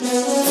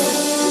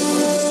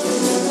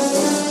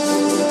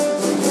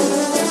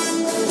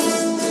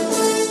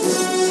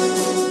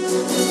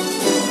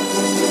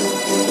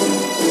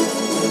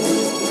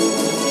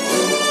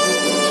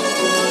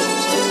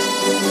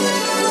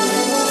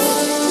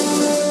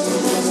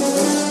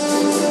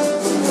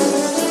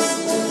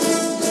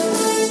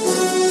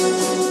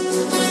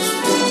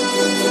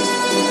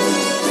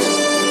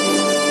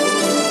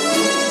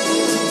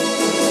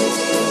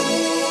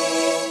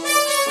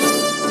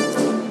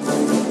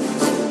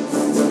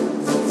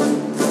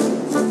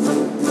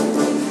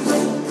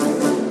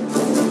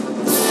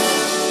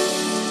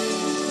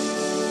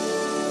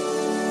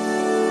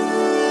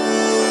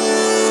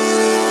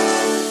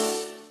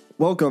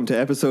Welcome to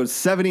episode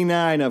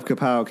 79 of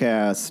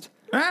Kapowcast.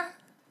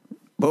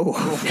 Whoa. What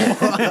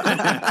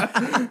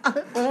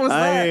was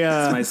that?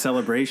 It's my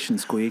celebration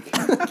squeak. I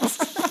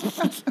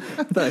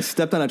thought I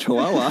stepped on a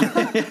chihuahua.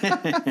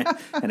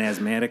 An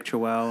asthmatic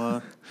chihuahua.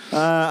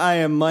 I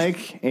am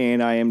Mike,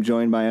 and I am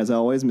joined by, as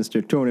always,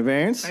 Mr. Tony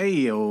Vance. Hey,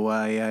 yo,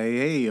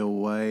 hey, yo,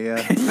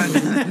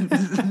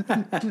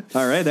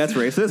 All right, that's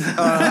racist.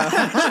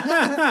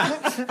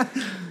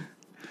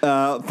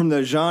 From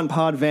the Jean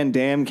Pod Van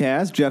Dam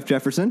cast, Jeff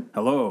Jefferson.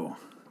 Hello.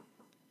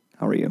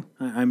 How are you?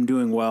 I'm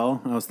doing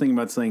well. I was thinking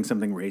about saying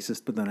something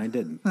racist, but then I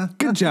didn't.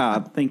 Good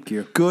job. Thank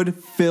you. Good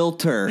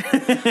filter.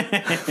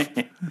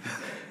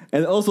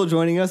 And also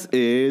joining us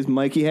is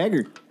Mikey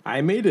Haggard. I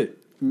made it.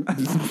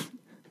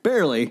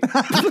 Barely. Despite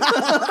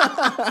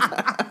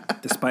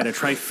a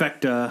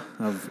trifecta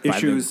of By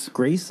issues. the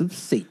grace of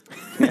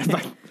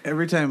Satan.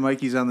 Every time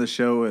Mikey's on the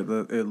show, it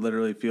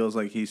literally feels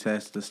like he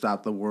has to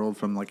stop the world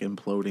from like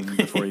imploding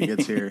before he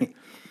gets here.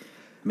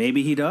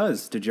 Maybe he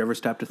does. Did you ever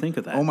stop to think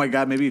of that? Oh my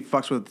God, maybe he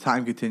fucks with the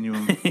time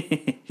continuum.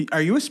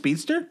 Are you a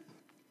speedster?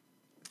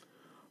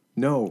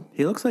 No.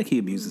 He looks like he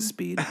abuses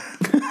speed.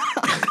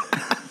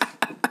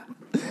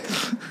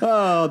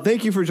 Oh,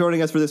 thank you for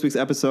joining us for this week's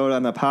episode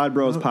on the Pod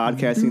Bros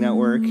Podcasting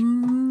Network.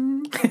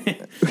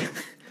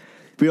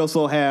 We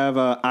also have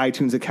an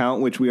iTunes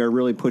account, which we are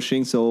really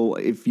pushing. So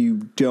if you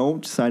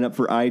don't sign up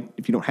for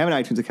if you don't have an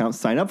iTunes account,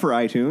 sign up for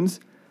iTunes,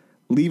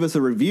 leave us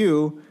a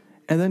review,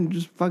 and then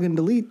just fucking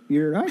delete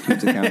your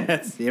iTunes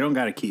account. You don't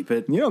got to keep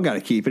it. You don't got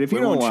to keep it if you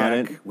We don't won't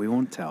want check. it. We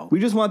won't tell. We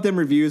just want them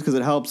reviews because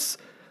it helps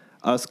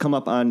us come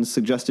up on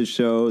suggested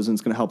shows, and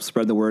it's going to help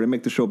spread the word and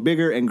make the show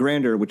bigger and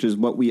grander, which is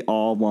what we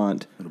all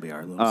want. It'll be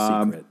our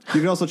little secret.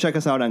 You can also check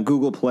us out on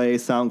Google Play,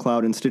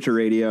 SoundCloud, and Stitcher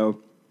Radio.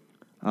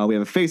 We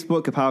have a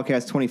Facebook,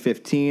 Kapowcast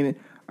 2015.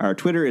 Our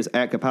Twitter is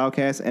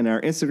 @Kapowcast, and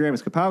our Instagram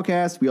is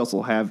Kapowcast. We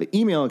also have an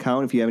email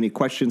account if you have any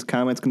questions,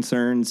 comments,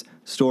 concerns,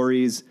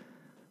 stories,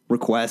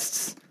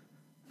 requests.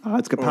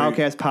 It's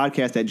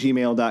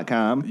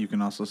kapowcastpodcast@gmail.com. You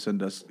can also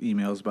send us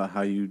emails about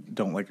how you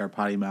don't like our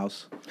potty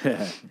mouse.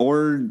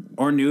 Or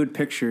nude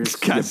pictures.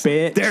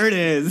 bitch. there it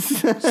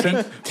is.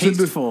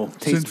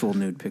 Tasteful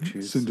nude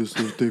pictures. Send us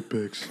those dick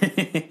pics.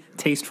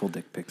 Tasteful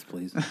dick pics,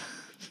 please.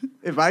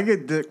 If I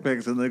get dick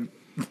pics in the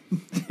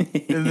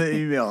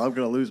email, I'm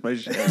gonna lose my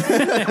shit.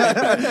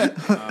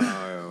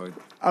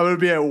 I'm gonna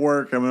be at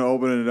work. I'm gonna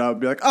open it up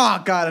and be like,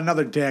 oh God,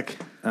 another dick.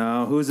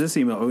 Who is this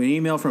email? An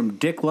email from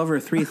Dick Lover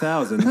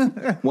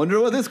 3000. Wonder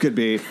what this could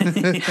be.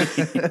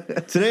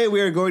 Today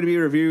we are going to be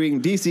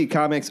reviewing DC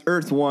Comics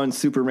Earth 1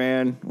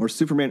 Superman, or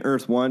Superman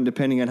Earth 1,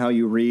 depending on how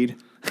you read.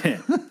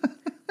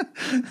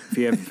 If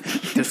you have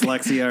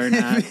dyslexia or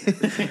not.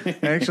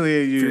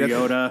 Actually, If you're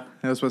Yoda.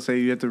 I was supposed to say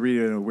you have to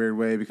read it in a weird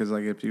way because,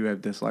 like, if you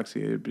have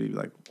dyslexia, it'd be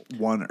like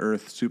One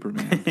Earth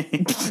Superman.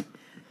 Is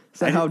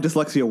that how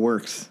dyslexia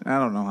works? I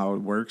don't know how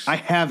it works. I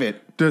have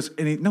it.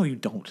 No, you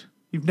don't.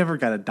 You've never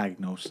got it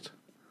diagnosed.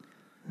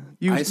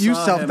 You I saw him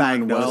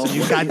self-diagnosed. on And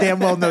you goddamn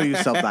well know you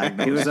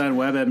self-diagnosed. He was on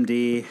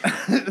WebMD.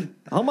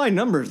 All my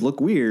numbers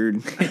look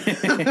weird.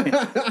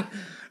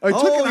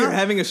 You're You're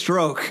having a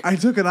stroke. I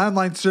took an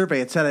online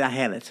survey. It said I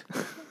had it.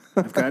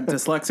 I've got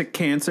dyslexic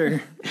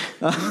cancer.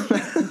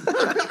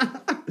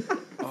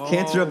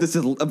 Cancer of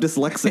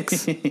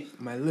dyslexics.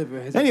 My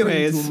liver has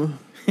Anyways. a brain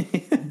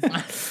tumor.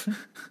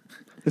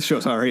 This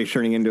show's already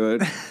turning into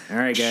it. All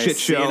right, guys. Shit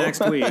See show. you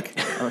next week.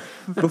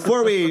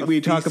 Before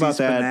we talk about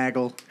that,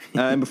 Finagle.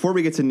 and before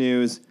we get to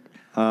news,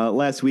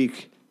 last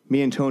week,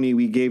 me and Tony,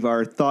 we gave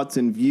our thoughts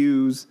and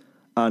views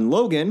on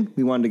Logan.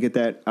 We wanted to get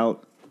that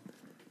out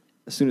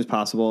as soon as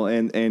possible,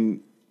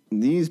 and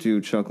these two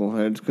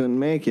chuckleheads couldn't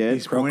make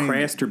it.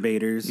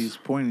 Procrastinators. He's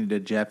pointing to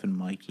Jeff and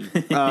Mikey.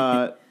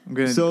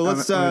 So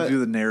let's I'm gonna do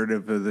the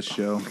narrative of the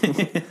show.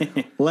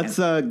 let's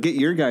get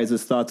your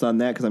guys' thoughts on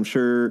that, because I'm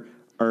sure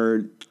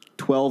our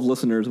 12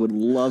 listeners would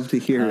love to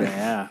hear it.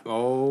 Yeah,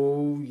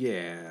 Oh,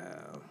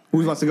 yeah.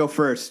 Who wants to go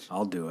first?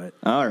 I'll do it.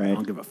 All I right.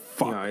 don't give a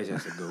fuck. You always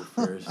have to go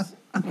first.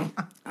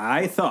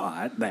 I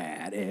thought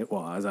that it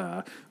was,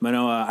 but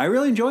no, I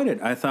really enjoyed it.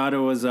 I thought it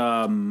was,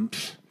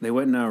 they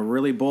went in a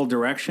really bold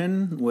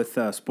direction with,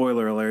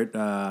 spoiler alert,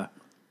 Yeah,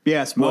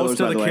 spoilers,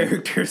 most of by the way.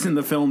 characters in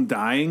the film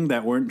dying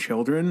that weren't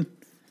children.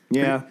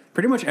 Yeah,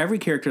 Pretty much every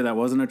character that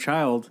wasn't a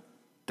child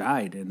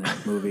died in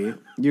that movie.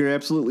 you're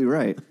absolutely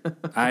right.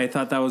 I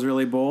thought that was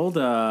really bold.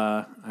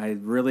 I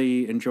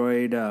really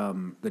enjoyed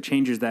the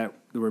changes that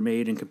were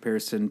made in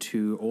comparison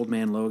to Old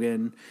Man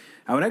Logan.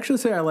 I would actually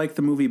say I liked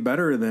the movie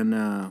better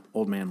than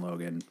Old Man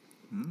Logan.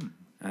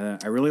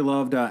 I really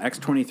loved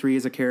X-23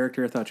 as a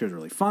character. I thought she was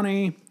really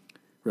funny,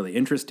 really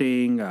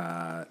interesting.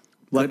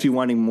 Left you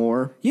wanting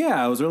more.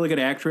 Yeah, it was a really good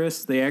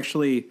actress. They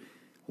actually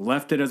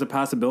left it as a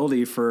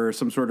possibility for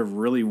some sort of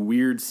really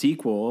weird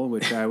sequel,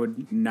 which I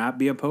would not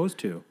be opposed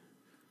to.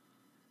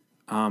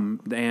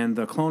 And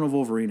the clone of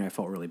Wolverine, I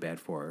felt really bad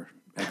for.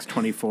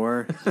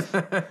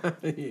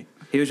 X-24.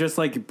 He was just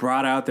like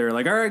brought out there,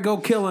 like, all right, go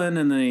kill him.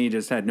 And then he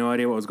just had no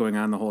idea what was going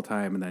on the whole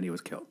time. And then he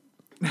was killed.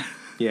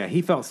 Yeah,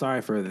 he felt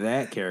sorry for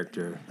that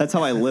character. That's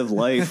how I live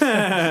life.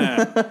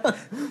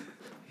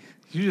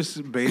 You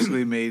just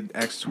basically made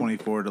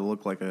X-24 to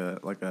look like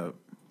a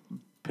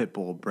pit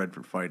bull bred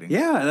for fighting.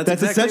 Yeah,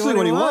 That's essentially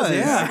what he was.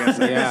 Yeah. I guess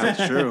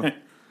that's true.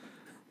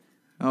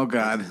 Oh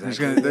God, there's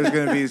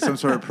gonna be some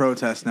sort of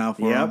protest now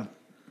for him.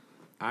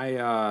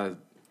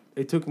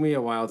 It took me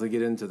a while to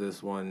get into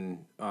this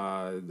one,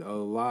 a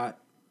lot,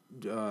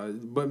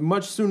 but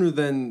much sooner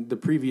than the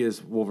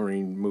previous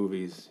Wolverine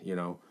movies. You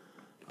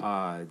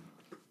know,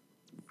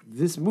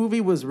 this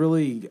movie was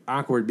really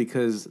awkward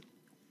because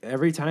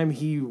every time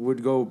he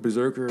would go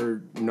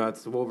berserker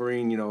nuts,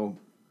 Wolverine, you know,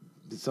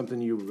 something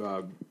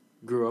you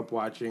grew up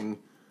watching,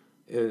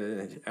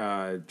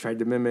 tried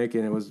to mimic,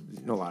 and it was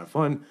a lot of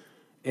fun.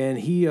 And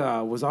he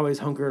was always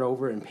hunkered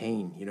over in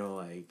pain, you know,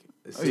 like.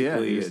 Oh, yeah,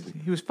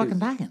 he was fucking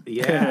dying.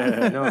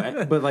 Yeah,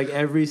 no, but like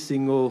every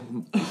single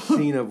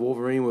scene of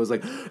Wolverine was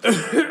like,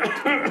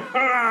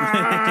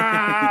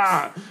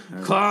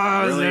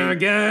 claws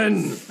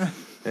again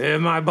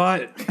in my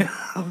butt.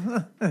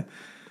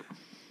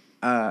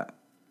 I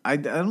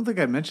don't think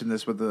I mentioned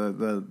this, but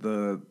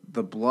the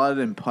blood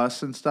and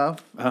pus and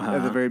stuff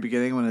at the very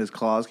beginning when his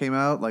claws came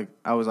out, like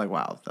I was like,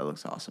 wow, that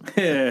looks awesome.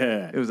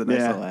 It was a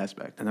nice little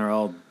aspect. And they're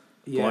all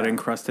blood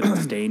encrusted and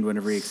stained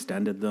whenever he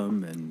extended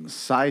them. And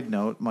Side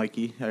note,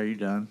 Mikey, are you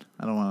done?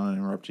 I don't want to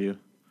interrupt you.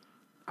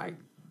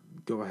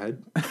 Go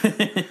ahead.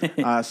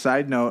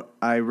 Side note,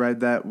 I read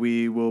that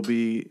we will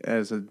be,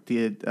 as a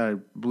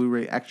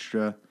Blu-ray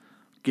extra,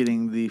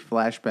 getting the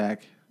flashback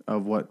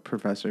of what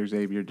Professor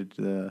Xavier did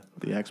to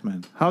the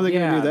X-Men. How are they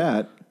going to do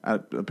that?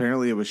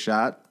 Apparently it was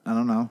shot. I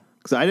don't know.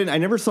 Because I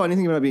never saw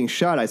anything about it being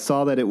shot. I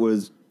saw that it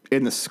was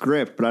in the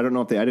script, but I didn't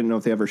know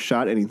if they ever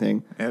shot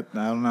anything. I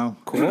don't know.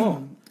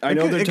 Cool. I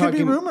know it could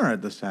be rumor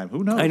at this time.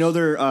 Who knows? I know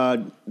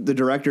the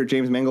director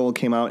James Mangold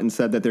came out and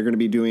said that they're going to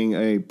be doing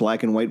a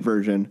black and white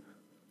version.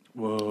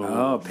 Whoa!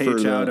 Oh,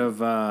 page out of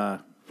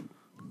the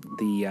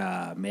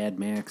Mad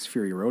Max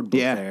Fury Road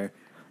book. There.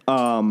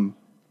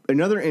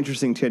 Another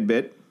interesting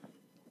tidbit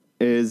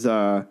is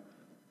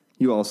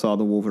you all saw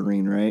the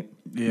Wolverine, right?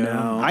 Yeah.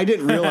 No. I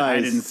didn't realize.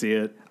 I didn't see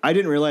it. I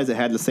didn't realize it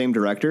had the same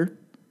director.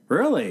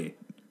 Really?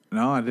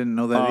 No, I didn't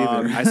know that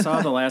either. I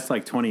saw the last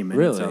 20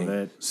 minutes of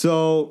it.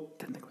 So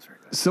Didn't think it was very good.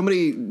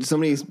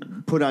 somebody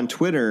put on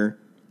Twitter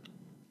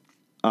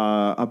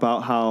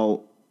about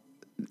how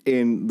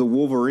in the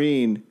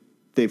Wolverine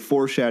they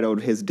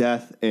foreshadowed his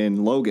death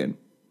in Logan,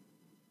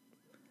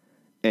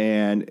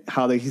 and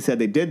how he said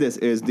they did this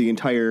is the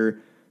entire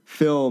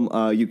film.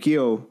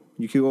 Yukio,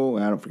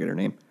 I don't forget her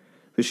name,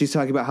 but she's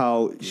talking about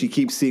how she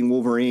keeps seeing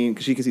Wolverine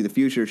because she can see the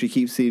future. She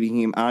keeps seeing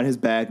him on his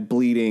back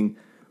bleeding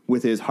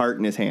with his heart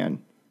in his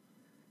hand.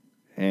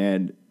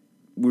 And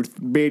we're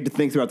made to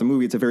think throughout the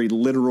movie it's a very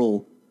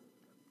literal,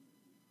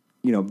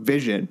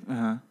 vision.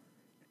 Uh-huh.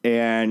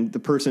 And the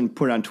person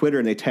put it on Twitter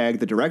and they tagged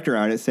the director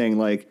on it saying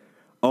like,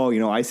 oh,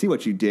 I see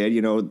what you did.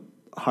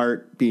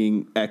 Heart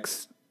being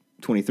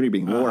X-23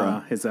 being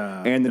Laura.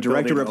 And the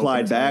director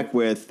replied back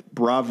with,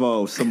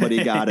 bravo,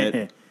 somebody got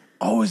it.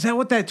 Oh, is that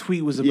what that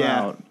tweet was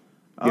about?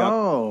 Yep.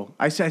 Oh,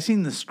 I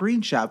seen the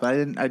screenshot, but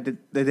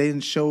they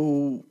didn't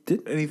show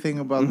anything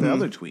about the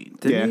other tweet.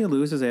 Didn't he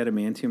lose his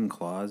adamantium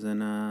claws in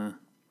the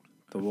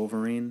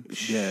Wolverine?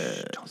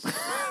 Yeah.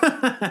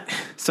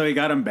 So he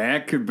got him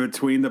back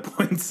between the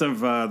points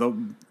of the...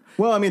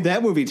 Well, I mean,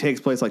 that movie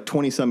takes place like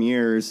 20-some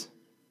years.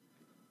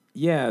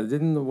 Yeah,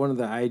 didn't one of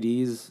the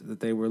IDs that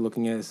they were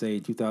looking at say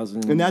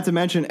 2000? And not to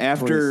mention,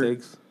 after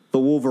 26? the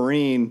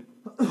Wolverine,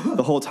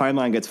 the whole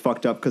timeline gets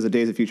fucked up because of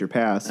Days of Future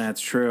Past.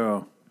 That's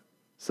true.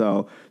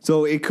 So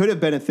it could have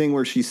been a thing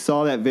where she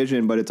saw that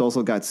vision, but it's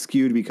also got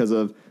skewed because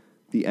of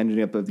the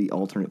ending up of the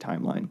alternate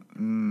timeline.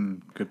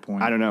 Good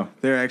point. I don't know.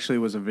 There actually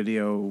was a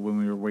video when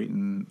we were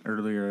waiting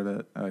earlier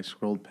that I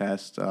scrolled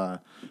past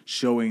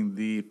showing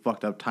the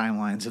fucked up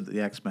timelines of the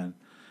X-Men.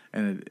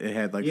 And it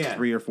had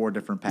 3 or 4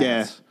 different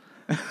paths.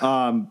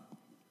 And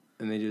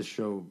they just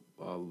show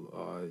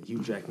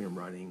Hugh Jackman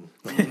running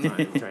all the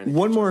time, trying to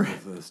One catch more-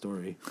 up with the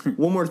story.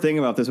 One more thing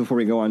about this before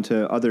we go on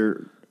to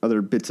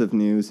other bits of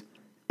news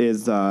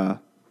is I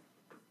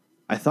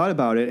thought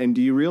about it, and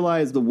do you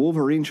realize the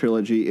Wolverine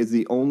trilogy is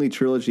the only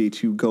trilogy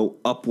to go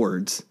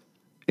upwards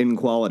in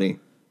quality?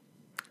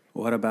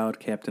 What about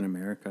Captain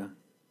America?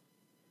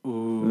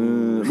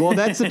 Well,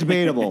 that's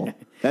debatable.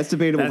 That's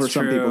debatable That's for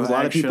some true, people. 'Cause a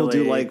lot of people do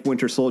actually. like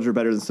Winter Soldier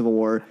better than Civil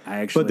War.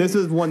 But this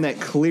is one that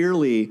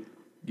clearly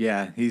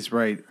Yeah, he's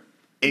right.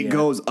 it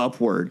goes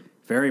upward.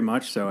 Very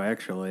much so,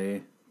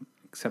 actually.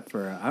 Except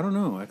for, I don't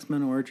know,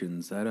 X-Men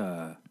Origins.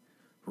 That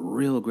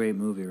real great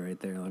movie right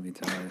there, let me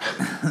tell you.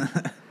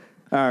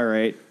 All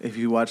right. If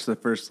you watch the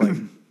first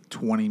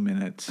 20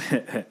 minutes,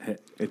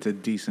 it's a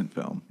decent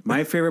film.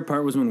 My favorite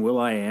part was when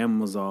Will.i.am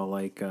was all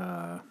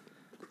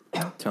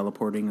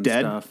teleporting and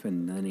Dead? stuff,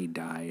 and then he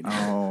died.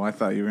 Oh, I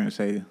thought you were going to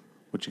say,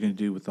 what you going to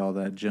do with all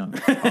that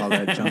junk? All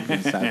that junk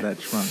inside that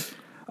trunk.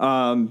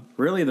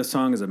 Really, the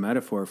song is a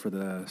metaphor for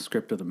the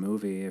script of the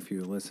movie, if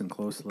you listen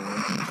closely.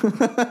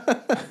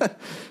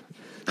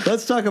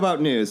 Let's talk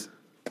about news.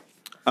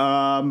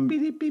 As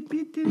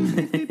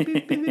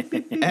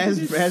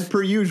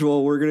per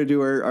usual, we're gonna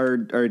do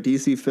our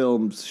DC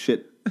Films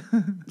shit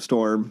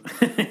Storm.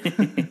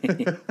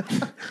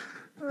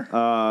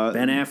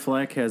 Ben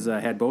Affleck has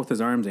had both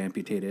his arms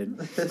amputated.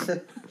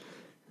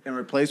 And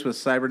replaced with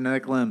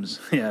cybernetic limbs.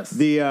 Yes.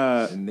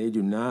 And they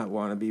do not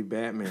want to be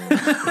Batman.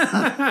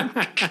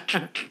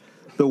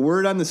 The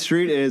word on the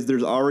street is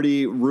there's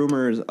already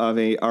rumors of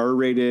a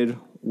R-rated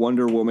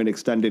Wonder Woman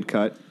extended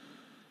cut.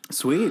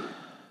 Sweet.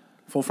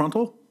 Full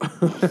frontal?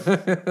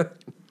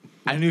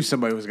 I knew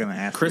somebody was going to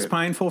ask. Chris it.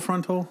 Pine full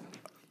frontal?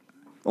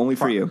 Only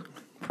for you.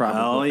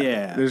 Probably. Oh,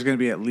 yeah. There's going to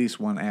be at least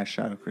one ass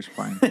shot of Chris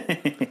Pine.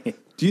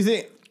 Do you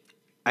think...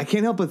 I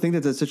can't help but think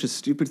that that's such a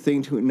stupid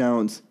thing to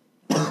announce.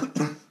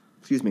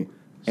 Excuse me.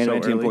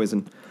 Adamantium early?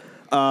 poison.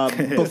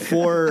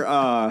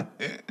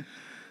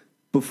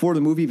 Before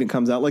the movie even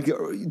comes out. Like,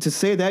 to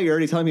say that, you're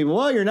already telling people,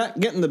 well, you're not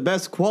getting the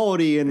best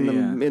quality in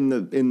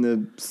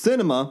the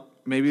cinema.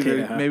 Maybe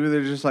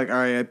they're just like, all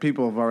right,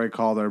 people have already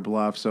called our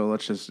bluff, so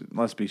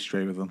let's be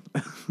straight with them.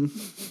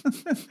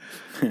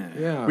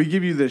 Yeah. We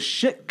give you the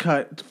shit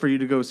cut for you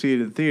to go see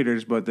it in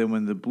theaters, but then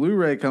when the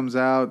Blu-ray comes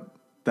out,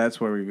 that's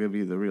where we give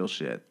you the real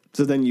shit.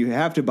 So then you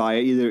have to buy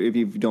it, either if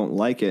you don't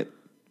like it,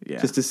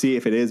 just to see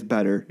if it is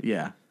better.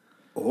 Yeah.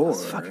 Or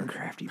Fucking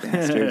crafty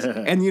bastards.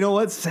 And you know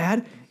what's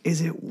sad?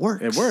 Is it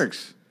works. It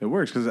works. It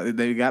works because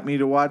they got me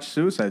to watch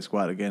Suicide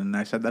Squad again, and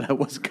I said that I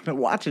wasn't going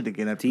to watch it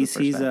again after DC's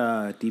the first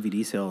time.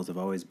 DVD sales have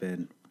always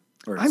been,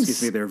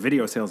 their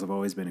video sales have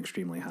always been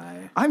extremely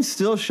high. I'm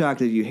still shocked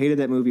that you hated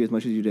that movie as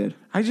much as you did.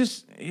 I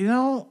just,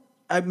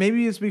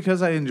 maybe it's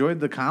because I enjoyed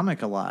the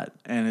comic a lot,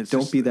 and it's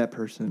Don't just, be that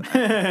person.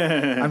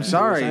 I'm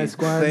sorry. Suicide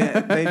Squad.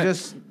 They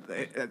just.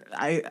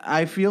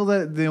 I feel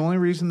that the only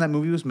reason that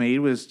movie was made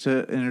was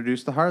to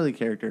introduce the Harley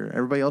character.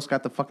 Everybody else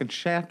got the fucking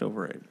shaft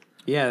over it.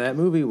 Yeah, that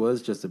movie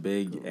was just a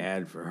big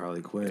ad for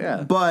Harley Quinn.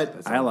 Yeah. But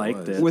That's I all liked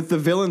was. it. with the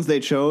villains they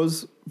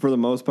chose, for the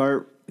most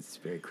part, It's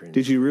very cringe.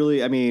 did you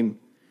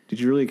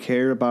really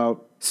care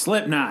about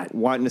Slipknot.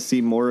 wanting to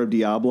see more of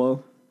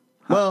Diablo?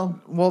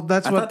 Well,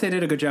 That's I what thought they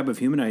did a good job of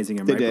humanizing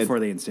him They right did. before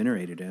they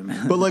incinerated him.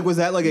 but like, was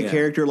that like a Yeah.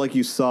 character like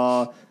you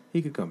saw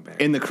He could come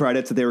back. in the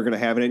credits that they were going to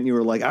have in it, and you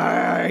were like,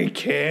 I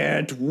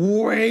can't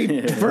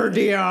wait for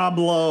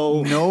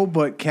Diablo. No,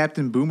 but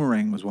Captain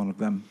Boomerang was one of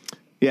them.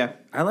 Yeah.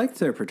 I liked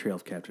their portrayal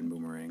of Captain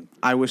Boomerang.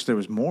 I wish there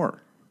was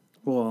more.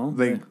 Well,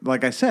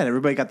 Like I said,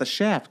 everybody got the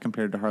shaft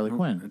compared to Harley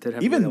Quinn. it did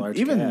have a really large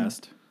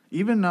cast.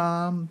 Even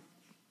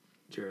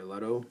Jared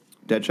Leto,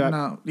 Deadshot.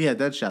 no, yeah,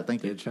 Deadshot.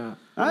 Thank you. Deadshot.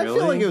 I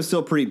feel like it was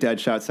still pretty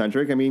Deadshot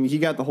centric. I mean, he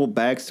got the whole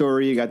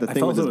backstory. You got the I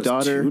thing felt with it his was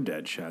daughter. too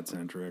Deadshot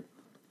centric.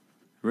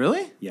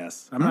 Really?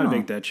 Yes, I'm not a Oh.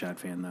 big Deadshot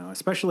fan though,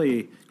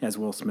 especially as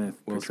Will Smith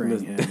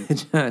portraying him.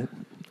 Deadshot.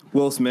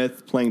 Will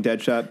Smith playing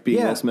Deadshot,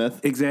 being Will Smith.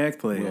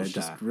 Exactly. Will I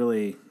just shot.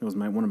 really it was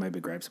one of my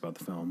big gripes about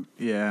the film.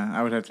 Yeah,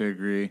 I would have to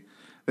agree.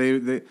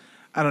 They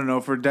I don't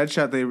know, for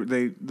Deadshot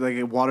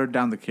they watered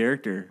down the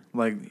character.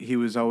 Like he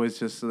was always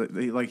just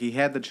like he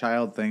had the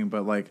child thing,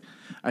 but like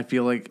I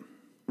feel like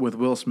with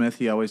Will Smith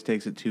he always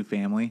takes it to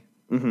family.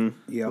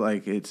 Yeah,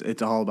 Like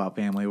it's all about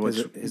family, which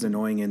his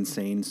annoying,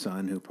 insane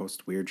son who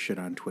posts weird shit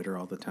on Twitter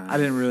all the time. I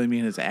didn't really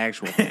mean his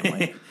actual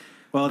family.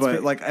 Well, it's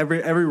But like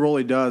every role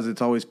he does,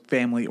 it's always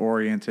family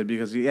oriented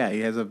because he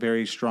has a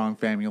very strong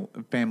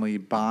family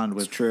bond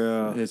with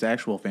true. his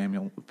actual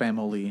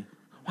family.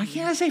 Why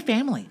can't I say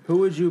family? Who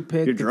would you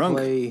pick You're to drunk.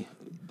 play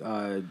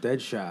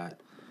Deadshot?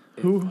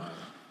 Who?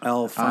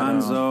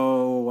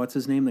 Alfonso. What's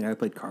his name? The guy who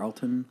played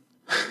Carlton.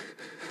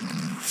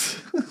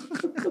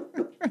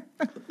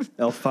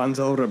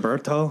 Alfonso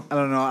Roberto. I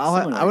don't know.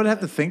 Someone I would like have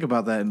to think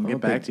about that and I'll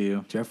get back pick to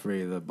you.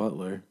 Jeffrey the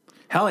butler.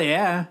 Hell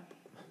yeah!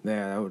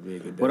 Yeah, that would be a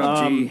good. What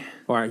up, G?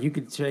 All right, you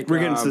could check. We're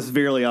getting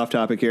severely off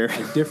topic here.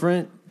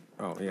 different.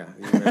 Oh yeah,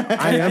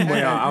 I am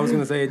way out. I was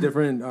gonna say a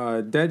different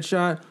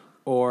Deadshot,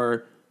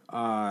 or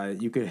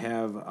you could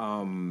have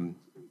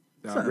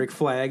Rick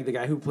Flag, the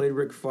guy who played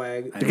Rick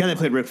Flag. The guy that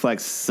played Rick Flag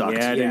sucked.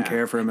 Yeah, I didn't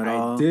care for him at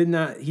all. I did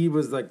not. He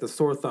was like the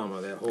sore thumb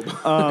of that whole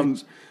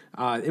bunch.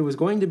 It was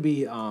going to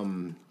be.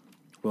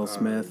 Will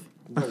Smith.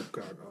 Oh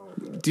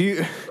God. Do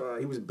you,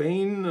 He was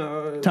Bane.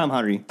 Tom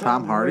Hardy?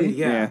 Tom Hardy?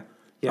 Yeah.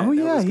 Yeah. Oh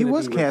that yeah, he gonna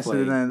was be Rick casted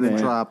and Flag. then Yeah.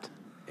 dropped.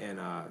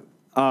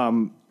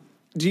 And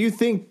Do you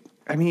think?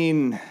 I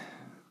mean,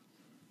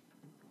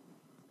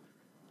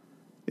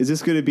 is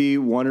this going to be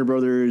Warner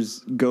Brothers'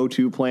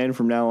 go-to plan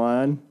from now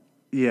on?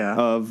 Yeah.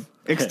 Of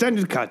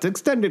extended cuts,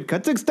 extended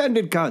cuts,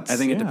 extended cuts. I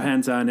think it Yeah.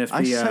 depends on if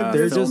I the said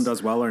there's film just-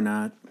 does well or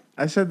not.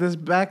 I said this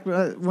back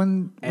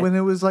when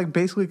it was like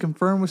basically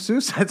confirmed with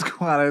Suicide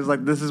Squad. I was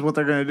like, this is what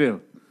they're gonna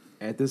do,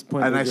 at this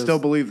point, and they I just- still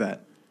believe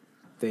that.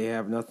 they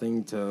have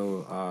nothing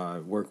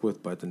to work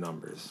with but the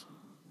numbers.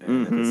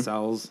 And if it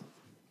sells,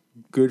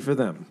 good for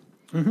them.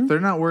 They're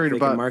not worried They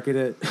can about. market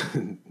it.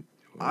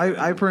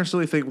 I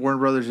personally think Warner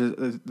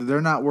Brothers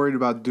they're not worried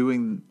about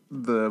doing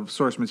the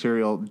source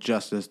material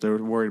justice. They're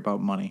worried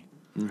about money.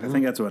 I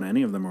think that's what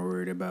any of them are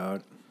worried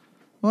about.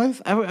 Well,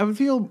 I would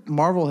feel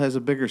Marvel has a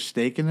bigger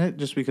stake in it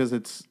just because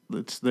it's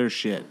their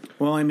shit.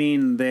 Well, I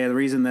mean, the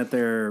reason that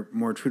they're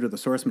more true to the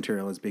source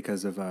material is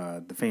because of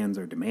the fans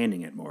are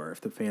demanding it more.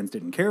 If the fans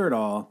didn't care at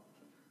all,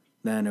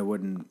 then it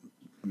wouldn't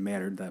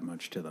matter that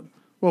much to them.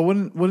 Well,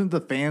 wouldn't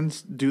the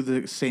fans do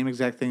the same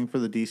exact thing for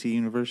the DC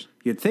universe?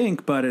 You'd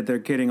think, but they're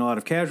getting a lot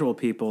of casual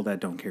people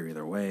that don't care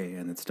either way,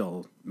 and it's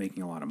still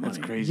making a lot of money.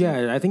 That's crazy.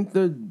 Yeah, I think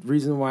the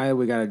reason why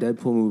we got a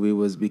Deadpool movie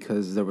was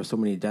because there were so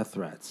many death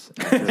threats.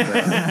 After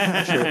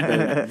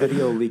the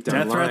video leaked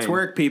online. Death threats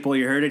work, people.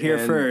 You heard it here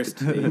And first.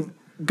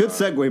 Good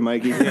segue,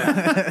 Mikey.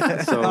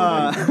 So,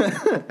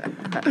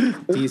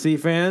 DC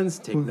fans,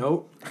 take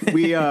note.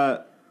 We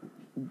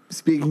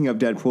speaking of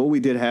Deadpool, we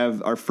did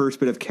have our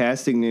first bit of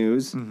casting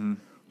news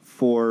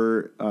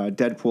for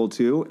Deadpool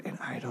 2, and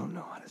I don't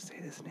know how to say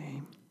this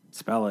name.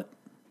 Spell it.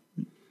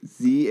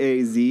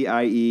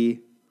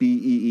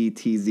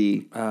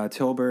 Zaziebeetz.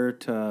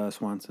 Tilbert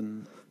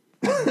Swanson.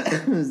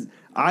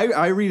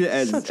 I read it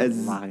as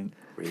Line.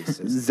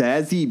 Racist.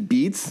 Zazzy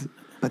Beats,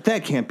 but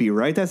that can't be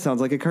right. That sounds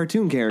like a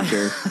cartoon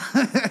character.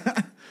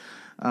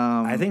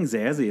 I think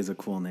Zazzy is a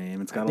cool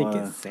name. It's got a lot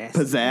of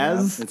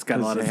Pizzazz. It's got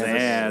a lot of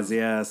zazz.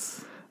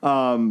 Yes.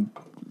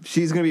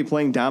 She's going to be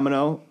playing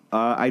Domino.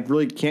 I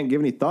really can't give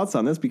any thoughts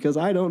on this because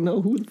I don't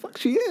know who the fuck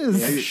she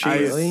is.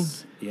 Really?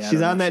 Yeah, I She's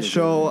don't on know that if she's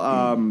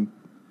show.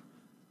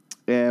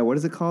 What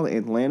is it called?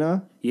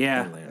 Atlanta.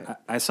 Yeah, Atlanta.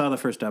 I saw the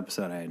first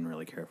episode. I didn't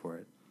really care for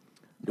it.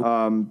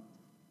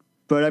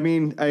 But I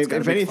mean, got a if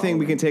big anything,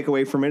 we following. can take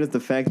away from it is the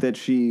fact that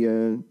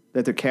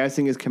that their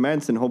casting is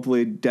commenced, and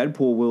hopefully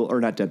Deadpool will, or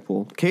not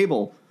Deadpool,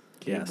 Cable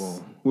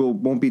Yes.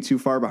 won't be too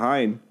far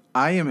behind.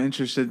 I am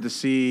interested to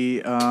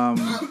see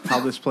how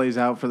this plays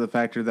out for the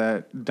factor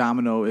that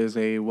Domino is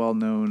a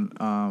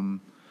well-known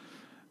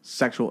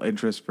sexual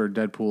interest for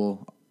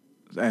Deadpool,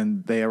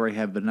 and they already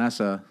have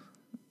Vanessa,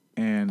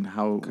 and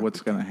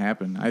what's going to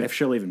happen. If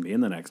she'll even be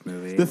in the next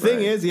movie. The thing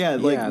is, Yeah,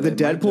 the they might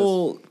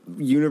Deadpool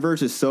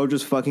universe is so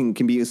just fucking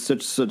can be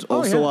such so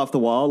off the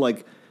wall.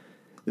 Like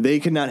they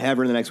could not have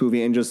her in the next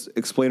movie and just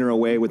explain her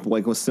away with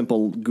like a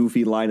simple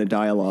goofy line of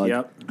dialogue.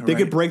 Yep. They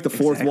could Right. break the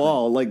fourth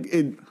wall. Like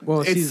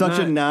Well, it's she's such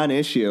a not-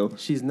 non-issue.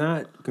 She's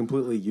not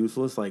completely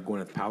useless like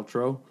Gwyneth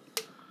Paltrow.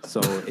 So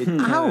it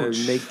kind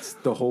of makes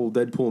the whole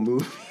Deadpool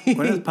movie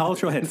Gwyneth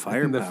Paltrow had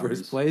fire in the powers.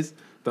 first place.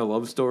 The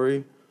love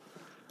story.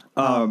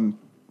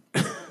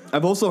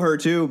 I've also heard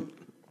too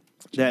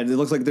that it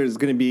looks like there's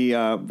going to be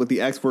with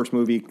the X-Force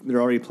movie,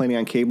 they're already planning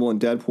on Cable and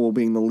Deadpool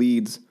being the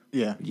leads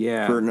Yeah.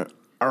 Yeah. for an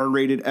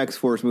R-rated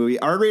X-Force movie.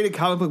 R-rated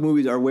comic book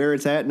movies are where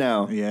it's at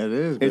now. Yeah, it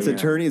is. It's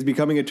baby. it's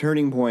becoming a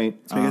turning point.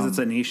 It's because it's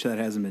a niche that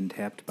hasn't been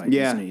tapped by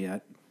Yeah. Disney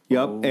yet.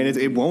 Yep, and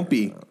it won't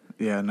be.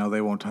 Yeah, no, they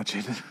won't touch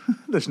it.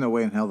 There's no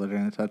way in hell they're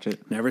going to touch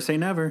it. Never say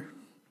never.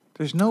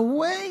 There's no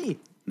way.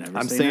 Never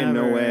I'm say saying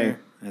no never. way.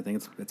 I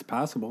think it's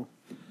possible.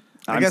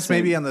 I I'm guess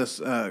maybe saying- on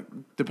this,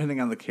 depending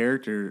on the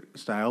character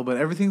style, but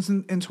everything's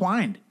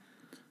entwined.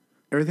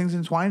 Everything's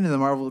entwined in the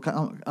Marvel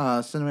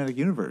Cinematic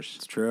Universe.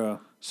 It's true.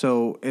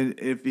 So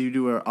if you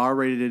do an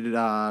R-rated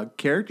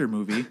character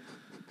movie,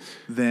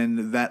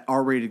 then that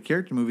R-rated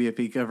character movie, if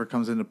he ever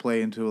comes into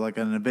play into like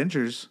an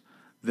Avengers,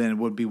 then it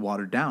would be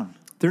watered down.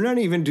 They're not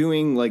even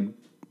doing like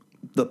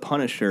the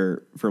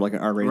Punisher for like an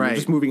R-rated. Right. They're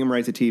just moving him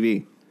right to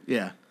TV.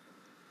 Yeah.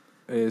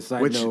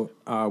 Side Which- note,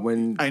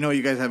 when I know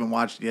you guys haven't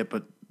watched it yet,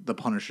 but the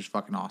Punisher's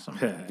fucking awesome.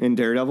 In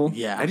Daredevil.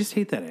 Yeah. I just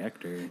hate that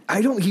actor.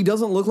 He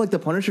doesn't look like the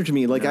Punisher to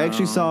me. Like I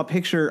actually saw a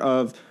picture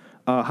of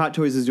Hot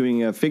Toys is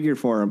doing a figure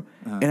for him,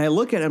 and I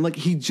look at him like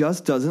he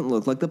just doesn't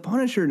look like the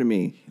Punisher to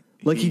me.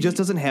 Like he just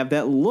doesn't have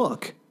that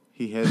look.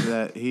 He has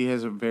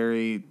a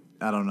very,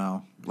 I don't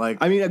know. Like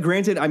I mean,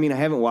 granted, I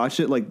haven't watched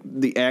it. Like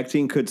the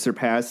acting could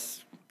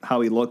surpass how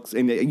he looks,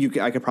 and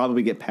I could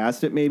probably get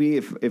past it maybe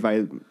if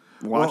I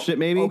watched it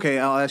maybe. Okay,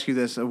 I'll ask you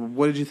this.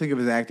 What did you think of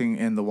his acting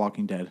in The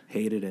Walking Dead?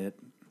 Hated it.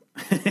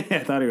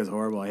 I thought he was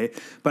horrible. I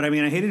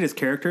hated his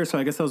character, so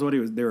I guess that was what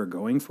they were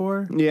going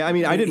for. Yeah, I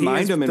mean, I didn't He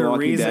mind is him in the Walking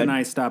reason Dead.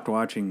 I stopped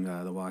watching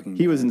The Walking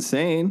Dead. He was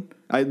insane.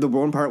 The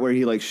one part where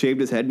he like shaved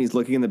his head and he's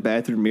looking in the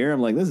bathroom mirror, I'm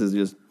like, this is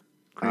just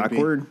Creepy.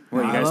 awkward.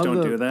 Well, you I guys love don't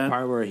the do that.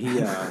 part where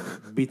he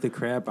beat the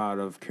crap out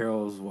of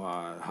Carol's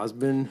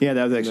husband. Yeah,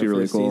 that was in the actually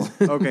really first cool.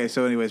 season. Okay,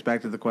 so anyways,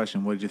 back to the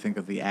question. What did you think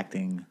of the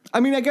acting?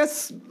 I mean, I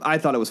guess I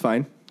thought it was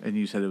fine. And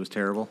you said it was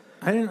terrible.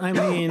 I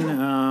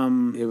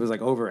mean, It was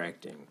like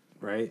overacting,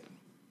 right?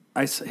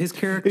 his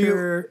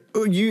character.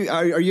 Are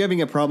you having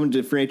a problem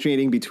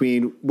differentiating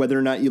between whether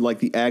or not you like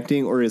the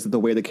acting or is it the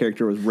way the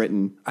character was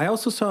written? I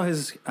also saw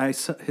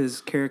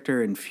his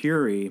character in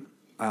Fury,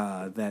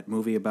 that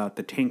movie about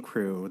the tank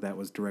crew that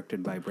was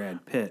directed by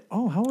Brad Pitt.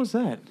 Oh, how was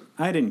that?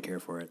 I didn't care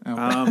for it. A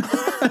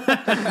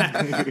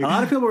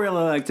lot of people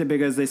really liked it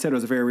because they said it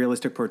was a very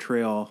realistic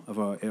portrayal of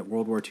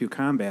World War II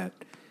combat.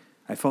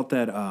 I felt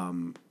that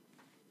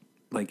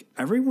like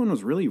everyone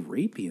was really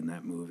rapey in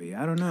that movie.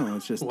 I don't know.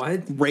 It's just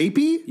What?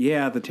 Rapey?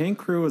 Yeah, the tank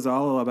crew was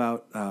all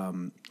about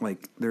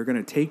like they're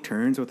gonna take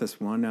turns with this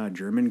one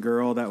German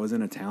girl that was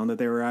in a town that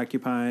they were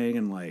occupying,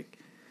 and like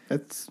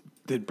That's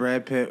Did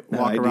Brad Pitt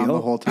Not walk around ideal.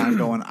 the whole time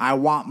going, I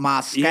want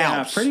my scalps?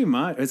 yeah, pretty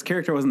much. His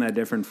character wasn't that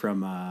different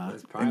from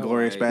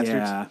Inglourious Basterds?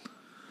 yeah.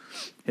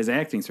 His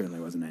acting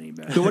certainly wasn't any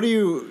better. so. What are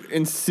you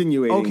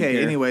insinuating? Okay,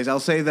 here? anyways, I'll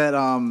say that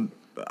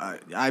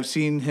I've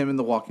seen him in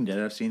The Walking Dead.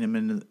 I've seen him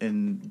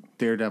in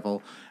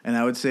Daredevil, and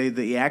I would say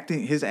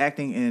his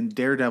acting in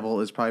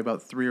Daredevil is probably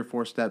about 3 or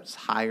 4 steps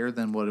higher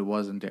than what it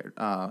was in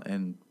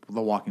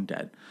The Walking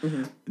Dead.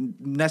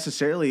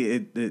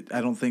 Necessarily,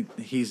 I don't think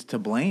he's to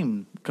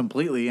blame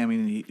completely. I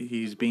mean,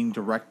 he's being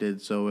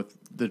directed, so if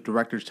the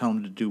directors tell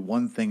him to do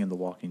one thing in The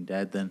Walking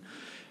Dead, then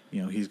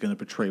he's going to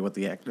portray what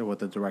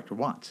the director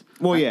wants.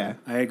 Well, yeah.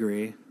 I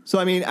agree. So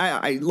I mean,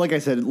 I like I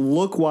said,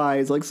 look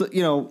wise, like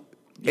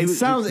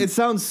it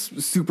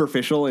sounds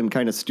superficial and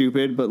kind of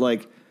stupid, but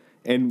like,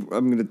 and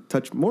I'm going to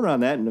touch more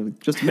on that in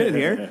just a minute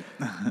here.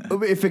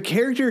 If a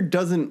character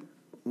doesn't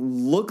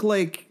look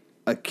like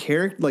a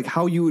character, like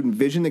how you would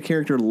envision the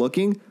character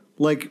looking,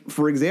 like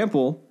for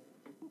example,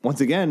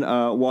 once again,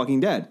 Walking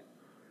Dead,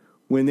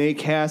 when they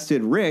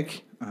casted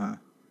Rick.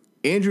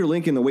 Andrew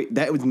Lincoln,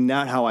 that was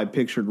not how I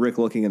pictured Rick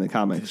looking in the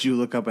comics. Did you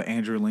look up at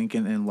Andrew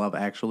Lincoln in Love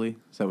Actually?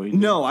 Is that what you did?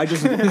 No, I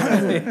just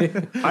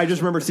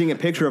remember seeing a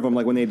picture of him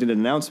like when they did an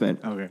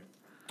announcement. Okay.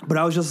 But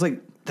I was just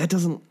like, that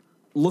doesn't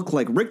look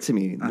like Rick to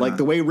me. Like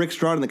the way Rick's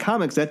drawn in the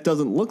comics, that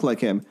doesn't look like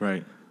him.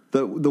 Right.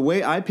 The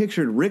way I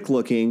pictured Rick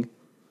looking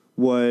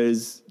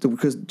was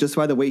because just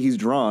by the way he's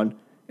drawn,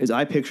 is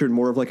I pictured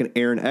more of like an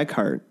Aaron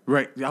Eckhart.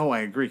 Right. Oh,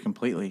 I agree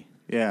completely.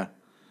 Yeah.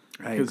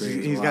 I agree.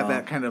 Because he's got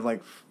that kind of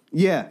like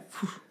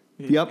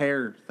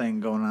hair thing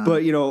going on.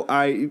 But,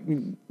 I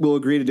will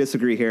agree to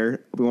disagree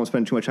here. We won't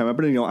spend too much time on it.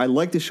 But, I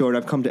like the show, and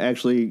I've come to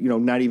actually,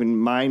 not even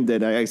mind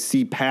that I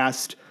see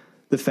past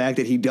the fact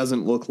that he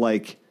doesn't look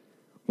like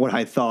what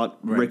I thought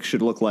Rick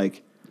should look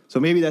like. So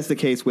maybe that's the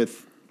case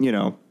with,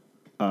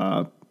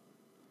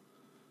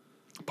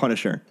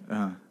 Punisher.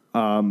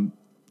 To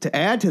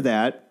add to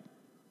that,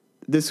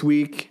 this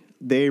week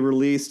they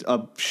released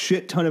a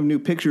shit ton of new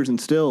pictures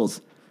and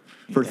stills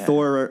for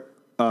Thor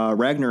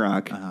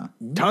Ragnarok.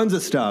 Tons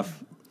of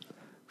stuff.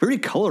 Very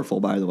colorful,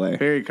 by the way.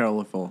 Very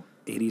colorful.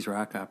 80s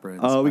rock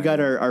opera. We got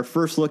our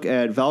first look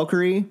at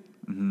Valkyrie.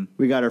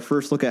 We got our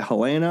first look at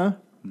Helena.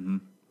 She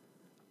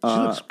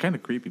looks kind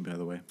of creepy, by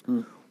the way.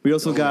 We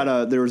also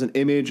got there was an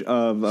image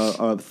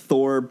of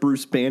Thor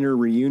Bruce Banner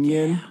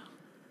reunion.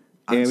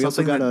 And we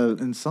also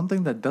got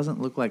something that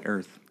doesn't look like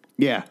Earth.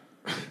 Yeah.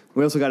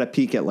 We also got a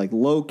peek at like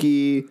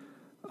Loki.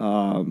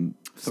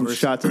 Some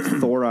shots of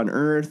Thor on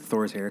Earth.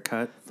 Thor's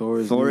haircut. Thor,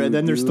 and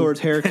then there's Thor's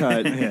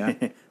haircut.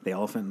 The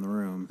elephant in the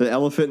room. The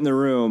elephant in the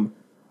room.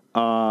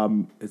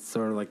 It's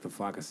sort of like the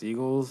flock of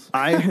seagulls.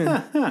 I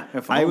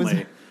was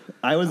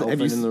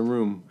Elephant in the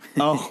room.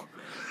 Oh.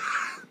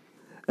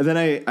 And then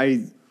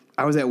I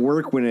was at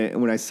work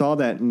when I saw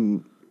that,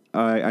 and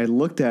I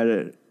looked at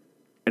it,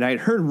 and I had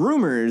heard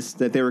rumors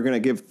that they were going to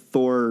give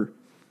Thor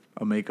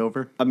a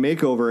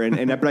makeover,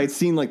 and but I'd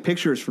seen like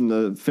pictures from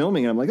the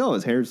filming, and I'm like, oh,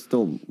 his hair's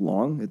still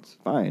long, it's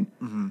fine.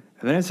 And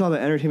then I saw the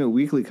Entertainment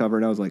Weekly cover,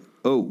 and I was like,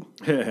 oh.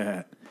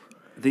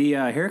 The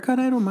haircut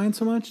I don't mind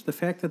so much. The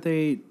fact that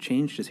they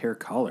changed his hair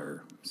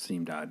color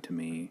seemed odd to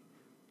me.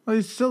 Well,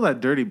 he's still that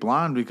dirty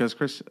blonde because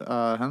Chris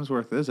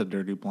Hemsworth is a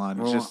dirty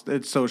blonde.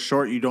 It's so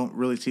short you don't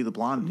really see the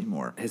blonde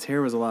anymore. His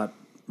hair was a lot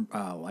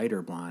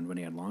lighter blonde when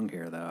he had long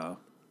hair, though.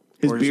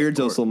 His beard's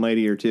also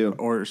mightier too,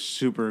 or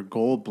super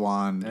gold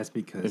blonde. That's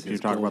because if you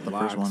talk about the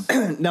first one.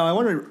 Now I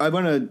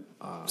want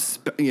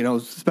to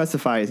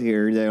specify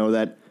here,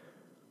 that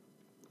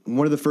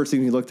one of the first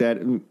things we looked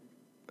at,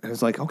 I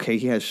was like, okay,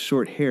 he has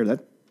short hair.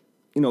 That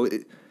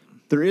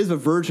there is a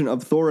version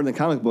of Thor in the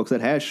comic books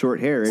that has short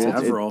hair.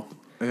 Several.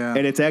 Yeah.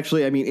 And it's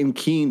actually, in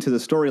keen to the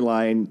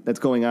storyline that's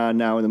going on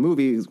now in the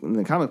movies, in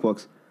the comic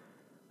books.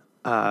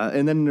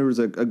 And then there was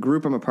a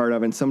group I'm a part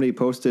of, and somebody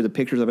posted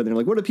pictures of it. And they're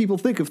like, what do people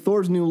think of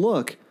Thor's new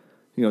look?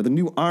 The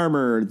new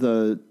armor,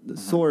 the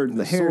sword,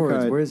 the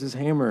haircut. Where's his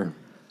hammer?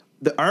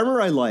 The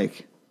armor I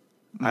like.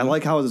 I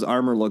like how his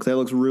armor looks. That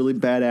looks really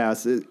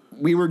badass.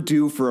 We were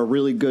due for a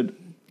really good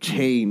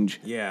change.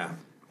 Yeah.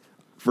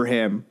 For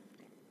him.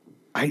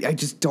 I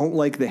just don't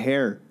like the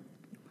hair.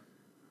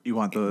 You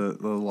want the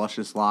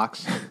luscious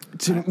locks?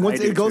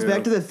 It goes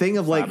back to the thing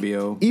of like,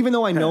 Fabio. even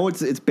though I know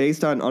it's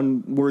based on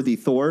unworthy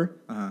Thor,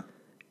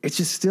 it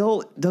just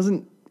still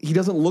doesn't. He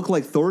doesn't look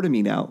like Thor to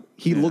me now.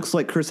 He looks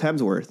like Chris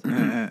Hemsworth.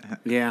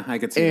 Yeah, I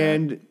could see that.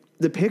 And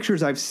the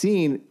pictures I've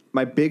seen,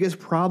 my biggest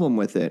problem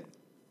with it,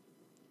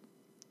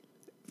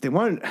 they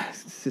wanted.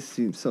 This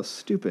seems so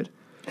stupid.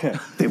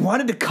 They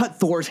wanted to cut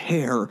Thor's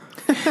hair.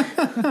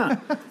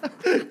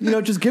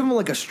 Just give him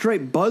like a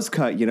straight buzz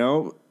cut.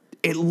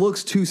 It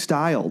looks too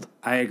styled.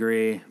 I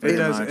agree. It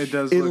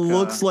does. It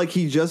looks like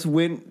he just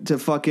went to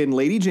fucking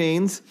Lady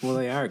Jane's. Well,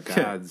 they are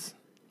gods.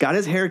 Got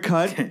his hair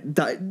cut,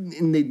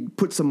 and they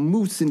put some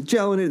mousse and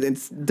gel in it, and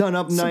it's done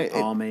up nice.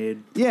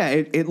 Pomade. Yeah,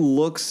 it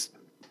looks.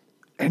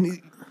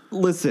 And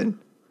listen,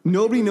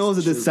 nobody knows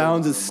that this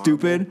sounds as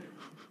stupid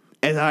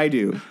as I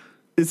do.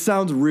 It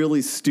sounds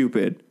really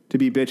stupid to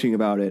be bitching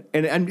about it,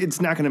 and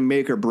it's not going to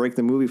make or break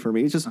the movie for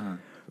me. It's just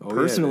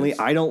personally,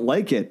 I don't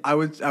like it. I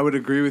would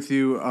agree with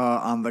you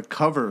on the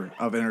cover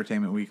of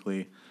Entertainment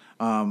Weekly,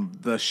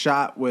 the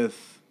shot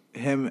with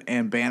him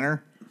and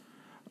Banner.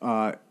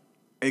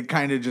 It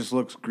kind of just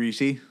looks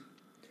greasy.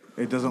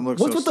 It doesn't look.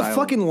 What's so with the stylish.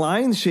 fucking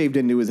lines shaved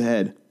into his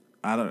head?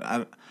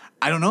 I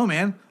don't know,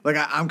 man. Like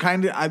I'm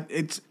kind of.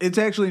 It's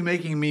actually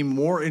making me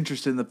more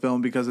interested in the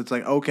film because it's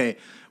like, okay,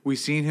 we've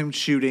seen him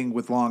shooting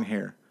with long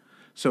hair,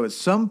 so at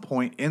some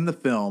point in the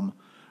film,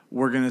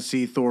 we're gonna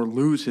see Thor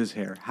lose his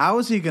hair. How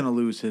is he gonna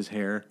lose his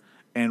hair?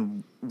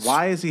 And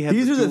why is he have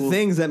These are the dual-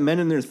 things that men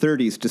in their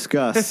 30s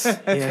discuss.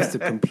 He has to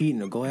compete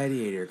in a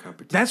gladiator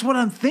competition. That's what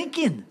I'm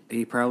thinking.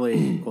 He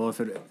probably, well, if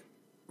it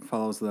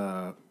follows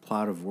the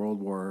plot of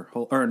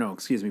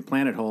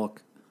Planet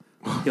Hulk,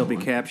 he'll be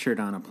captured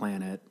on a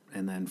planet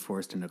and then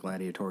forced into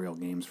gladiatorial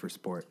games for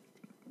sport.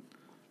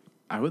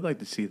 I would like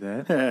to see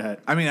that.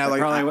 I mean,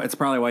 It's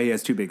probably why he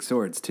has two big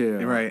swords too.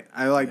 right.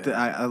 I like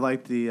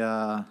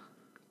the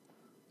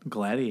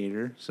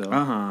gladiator.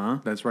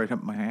 So that's right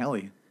up my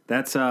alley.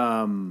 That's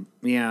Planet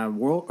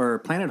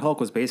Hulk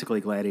was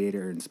basically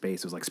Gladiator in space.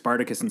 It was like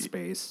Spartacus in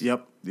space.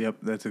 Yep.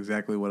 That's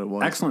exactly what it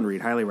was. Excellent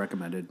read, highly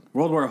recommended.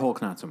 World War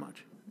Hulk, not so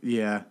much.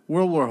 Yeah,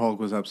 World War Hulk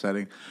was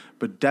upsetting,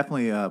 but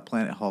definitely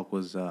Planet Hulk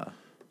was fun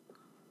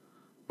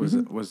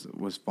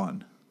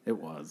It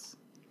was.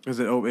 because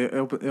it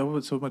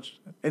opened so much.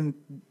 And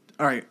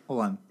all right,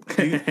 hold on.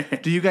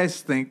 Do you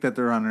guys think that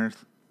they're on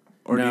Earth,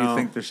 or do you No.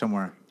 think they're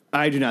somewhere?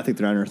 I do not think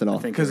they're on Earth at all.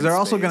 Because they're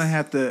also going to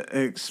have to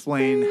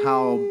explain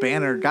how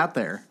Banner got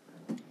there,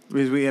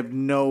 because we have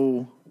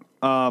no.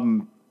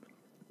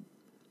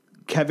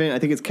 Kevin, I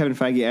think it's Kevin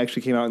Feige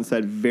actually came out and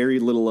said very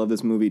little of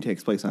this movie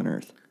takes place on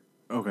Earth.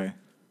 Okay.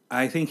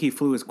 I think he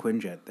flew his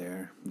Quinjet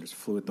there. Just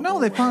flew it the No, whole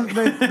they way. found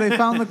they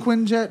found the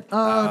Quinjet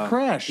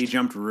crashed. He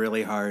jumped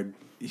really hard.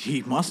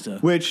 He must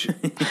have. Which,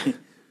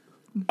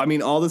 I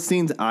mean, all the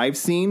scenes I've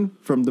seen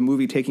from the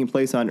movie taking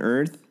place on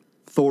Earth,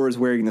 Thor is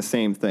wearing the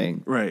same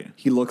thing. Right.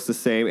 He looks the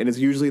same, and it's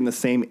usually in the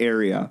same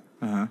area.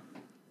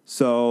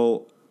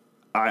 So,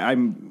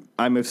 I'm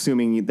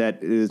assuming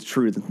that it is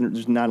true that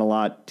there's not a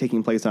lot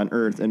taking place on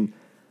Earth, and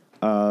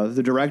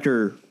the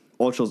director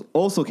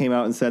also came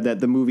out and said that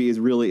the movie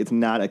it's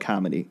not a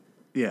comedy.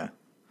 Yeah.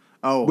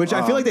 Oh, Which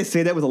I feel like they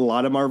say that with a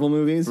lot of Marvel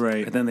movies.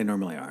 right. But then they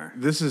normally are.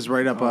 This is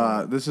right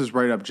up. This is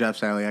right up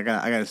Jeff's alley. I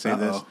got to say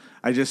this.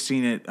 I just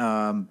seen it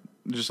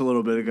just a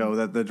little bit ago.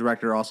 That the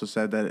director also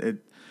said that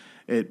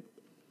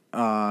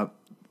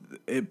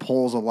it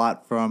pulls a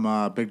lot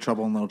from Big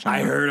Trouble in Little China.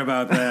 I heard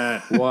about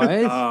that. What?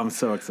 Oh, I'm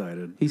so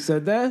excited. He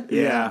said that?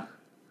 Yeah.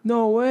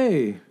 No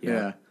way.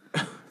 Yeah.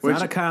 It's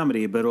not a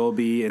comedy, but it'll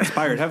be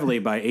inspired heavily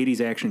by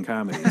 80s action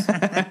comedies.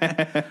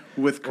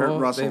 With Kurt Well,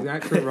 Russell. They've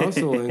got Kurt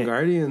Russell in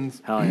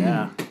Guardians. Hell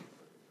yeah.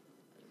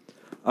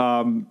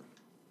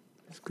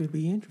 This could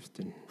be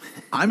interesting.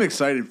 I'm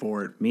excited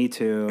for it. Me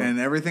too. And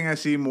everything I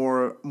see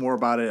more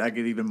about it, I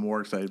get even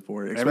more excited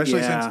for it. Especially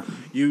Yeah. since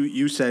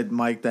you said,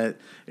 Mike, that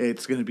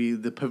it's going to be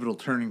the pivotal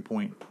turning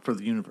point for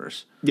the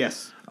universe.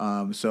 Yes.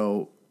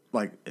 So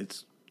like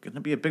it's going to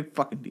be a big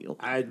fucking deal.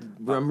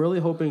 I'm really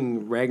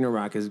hoping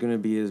Ragnarok is going to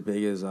be as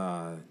big as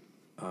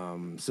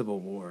Civil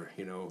War.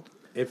 You know,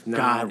 if not,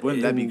 God,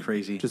 wouldn't that be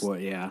crazy? Just Well,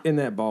 yeah. in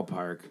that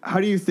ballpark. How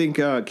do you think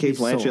Kate He's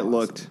so Blanchett awesome.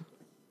 looked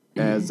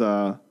as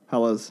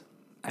Hela's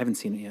I haven't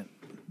seen it yet.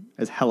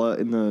 as Hela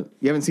in the?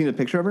 You haven't seen a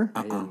picture of her?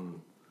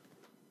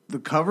 The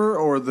cover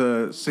or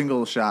the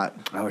single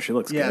shot? Oh, she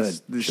looks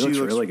Yes, good. She looks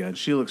really good.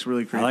 She looks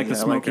really creepy. I like the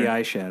smoky her.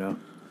 eyeshadow.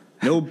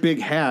 No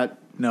big hat.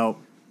 No,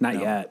 Not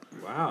yet.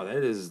 Wow,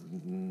 that is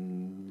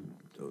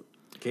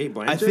Kate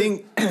Blanchett. I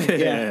think.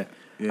 Yeah.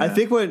 Yeah. I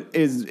think what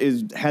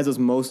has us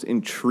most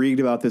intrigued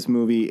about this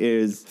movie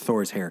is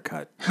Thor's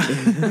haircut.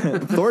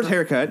 Thor's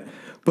haircut,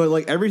 but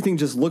like everything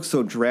just looks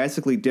so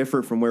drastically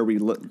different from where we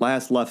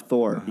last left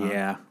Thor.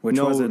 Yeah, which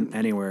No- wasn't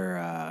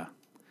anywhere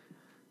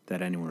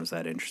that anyone was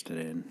that interested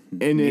in.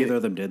 And Neither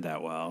of them did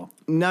that well.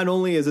 Not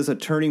only is this a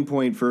turning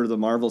point for the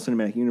Marvel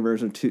Cinematic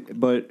Universe,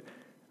 but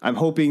I'm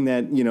hoping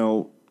that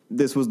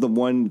this was the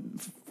one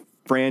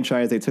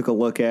franchise they took a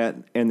look at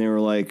and they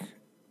were like,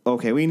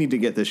 okay, we need to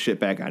get this shit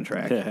back on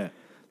track.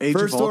 Age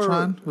First of Thor-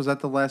 Ultron, was that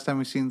the last time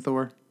we seen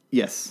Thor?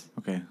 Yes.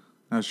 Okay,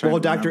 I was trying. Well,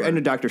 to remember.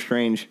 Doctor Doctor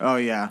Strange. Oh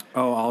yeah,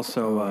 Oh,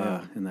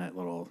 also in that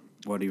little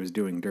what he was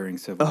doing during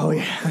Civil War. Oh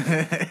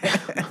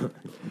yeah.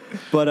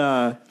 But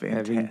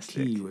having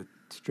fantastic. tea with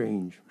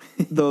Strange.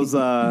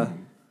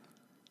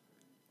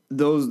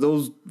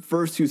 those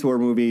first two Thor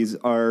movies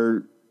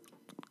are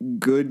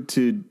good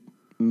to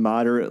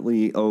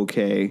moderately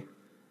okay.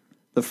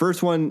 The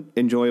first one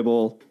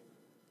enjoyable,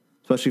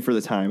 especially for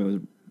the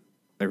time.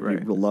 It was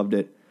people loved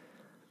it.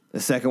 The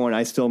second one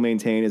I still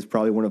maintain is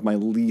probably one of my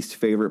least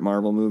favorite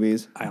Marvel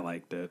movies. I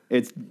liked it.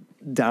 It's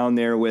down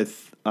there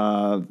with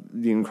The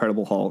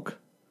Incredible Hulk.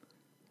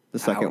 The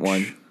second Ouch.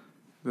 one.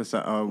 This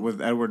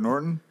with Edward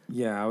Norton.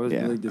 Yeah, I was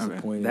Yeah, really okay.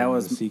 disappointed. That in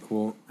was- the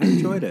sequel. I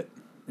enjoyed it.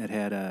 It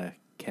had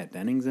Kat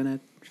Dennings in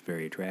it. She's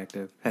very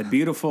attractive. Had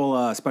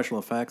beautiful special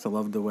effects. I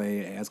loved the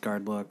way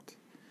Asgard looked.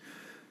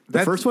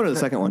 The first one or the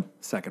second one?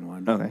 Second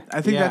one. Okay. I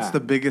think Yeah. that's the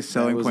biggest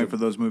selling was point a- for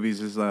those movies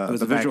is It was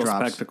the a visual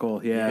backdrops.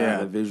 spectacle. Yeah.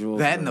 Yeah, the visuals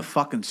That were- and the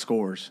fucking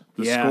scores.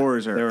 The Yeah,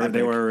 scores are they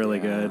epic. were really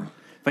good.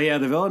 But yeah,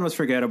 the villain was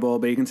forgettable.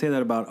 But you can say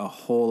that about a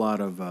whole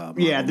lot of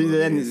Marvel Yeah, movies.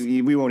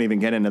 then we won't even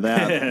get into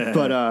that.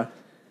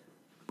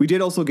 We did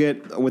also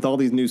get, with all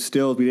these new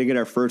stills, we did get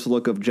our first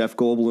look of Jeff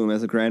Goldblum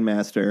as a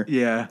Grandmaster.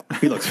 Yeah.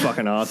 He looks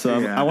fucking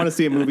awesome. Yeah. I want to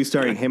see a movie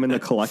starring him and the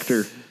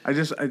Collector. I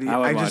just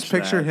watch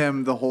picture that.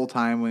 him the whole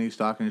time when he's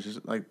talking. He's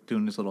just like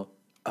doing this little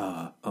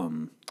Jeff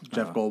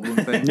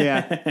Goldblum thing.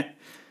 Yeah.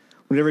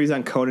 Whenever he's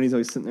on Conan, he's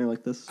always sitting there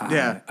like this.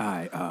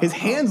 Yeah. His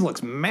hands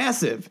looks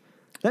massive.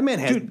 That man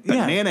has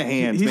banana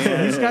hands, he's,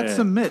 man. He's got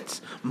some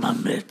mitts. My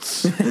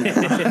mitts.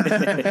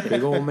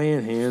 Big old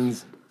man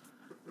hands.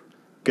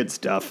 Good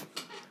stuff.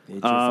 They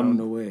just found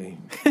a way.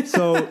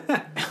 So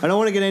I don't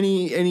want to get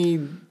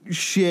any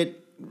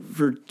shit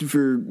for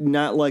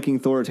not liking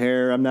Thor's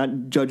hair. I'm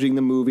not judging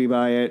the movie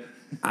by it.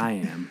 I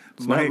am.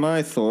 It's not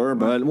my Thor,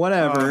 but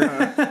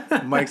whatever.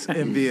 Mike's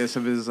envious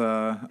of his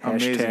amazing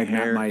Hashtag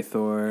hair. not my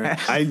Thor.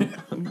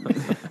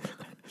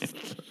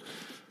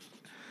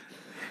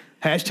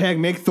 Hashtag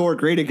make Thor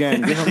great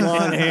again. Give him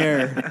long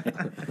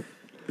hair.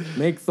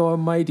 Make Thor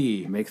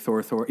mighty. Make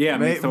Thor Thor. Yeah,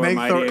 make Thor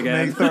mighty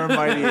again. Make Thor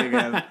mighty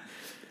again.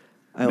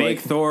 Make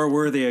Thor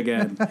worthy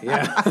again. That's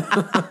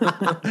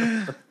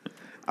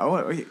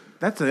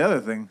the other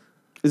thing.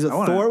 Is it I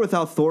wanna- Thor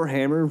without Thor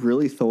hammer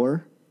really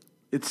Thor?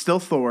 It's still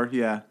Thor,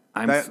 yeah.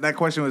 I'm That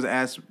question was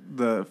asked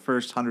the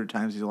first 100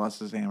 times he lost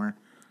his hammer.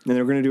 And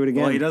they're going to do it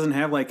again. Well, he doesn't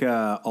have like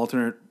a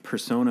alternate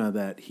persona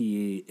that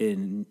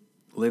he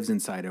lives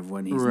inside of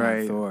when he's Right.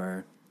 not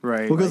Thor.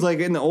 Right. Because like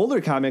in the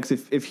older comics,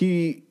 if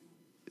he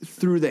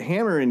threw the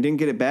hammer and didn't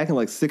get it back in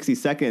like 60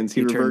 seconds,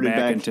 he He turned reverted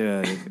back.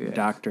 into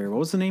Doctor. What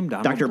was the name?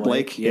 Donald Dr.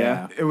 Blake,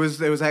 yeah. it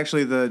was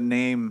actually the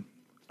name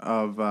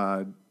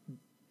of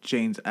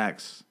Jane's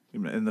ex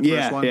in the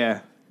first one.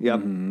 Yeah.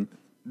 Yep.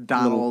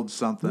 Donald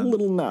something.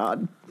 Little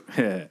nod.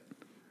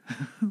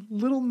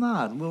 Little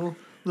nod.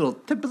 Little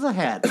tip of the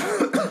hat.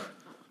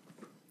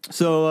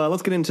 So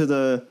let's get into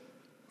the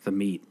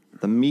meat.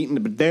 meat and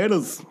the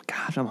potatoes.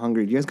 Gosh, I'm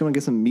hungry. You guys going to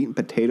get some meat and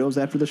potatoes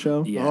after the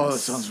show? Yes. Oh, that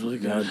sounds really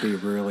That would be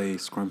really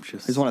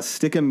scrumptious. I just want to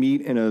stick a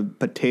meat in a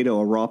potato,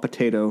 a raw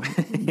potato,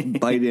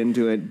 bite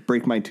into it,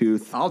 break my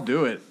tooth. I'll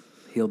do it.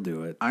 He'll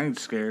do it. I ain't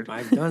scared.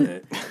 I've done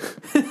it.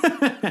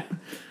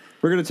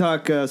 We're going to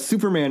talk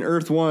Superman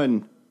Earth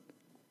 1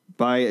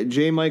 by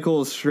J.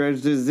 Michael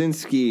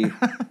Straczynski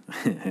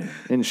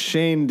and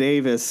Shane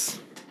Davis.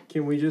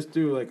 Can we just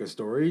do like a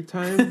story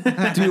time?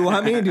 Do you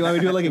want me? Do you want me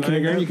to do it like in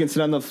kindergarten? You can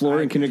sit on the floor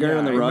in kindergarten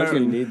on the I rug really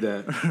and need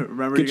that.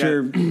 Remember get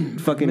you your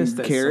fucking Missed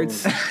that carrots.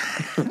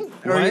 song.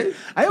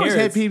 I always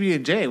had Carrots.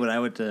 PB&J when I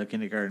went to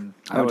kindergarten.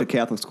 I went to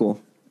Catholic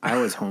school. I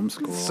was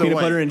homeschooled. So- Peanut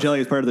what? butter and jelly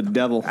is part of the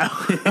devil.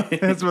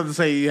 That's what to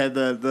say. You had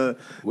the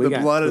We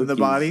got blood in the cookies.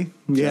 body.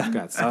 Yeah. Jeff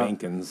got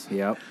spankings.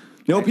 Yep.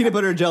 No peanut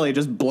butter and jelly,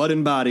 just blood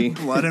and body.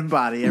 Blood and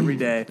body every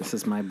day. This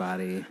is my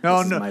body. No,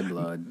 this no. is my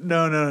blood.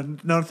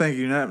 No, thank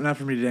you. Not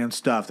for me damn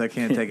stuffed. I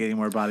can't take any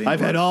more body. I've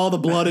had all the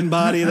blood and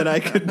body that I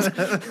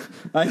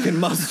can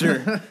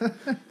muster.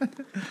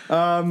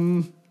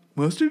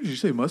 mustard. Did you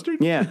say mustard?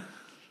 Yeah.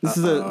 This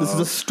is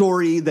a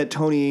story that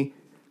Tony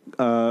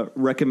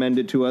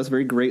recommended to us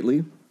very greatly.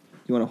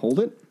 You want to hold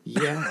it?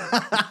 Yeah.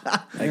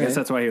 I guess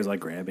that's why he was like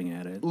grabbing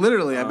at it.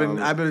 Literally,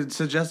 I've been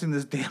suggesting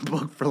this damn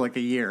book for like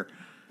a year.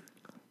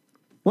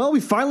 Well,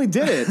 we finally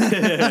did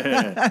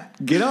it.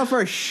 Get off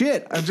our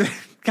shit. I'm just,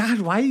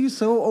 God, why are you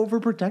so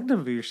overprotective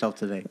of yourself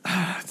today?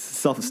 It's a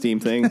self-esteem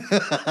thing.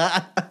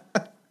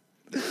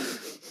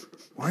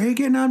 Why are you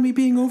getting on me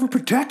being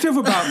overprotective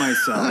about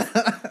myself?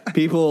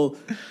 People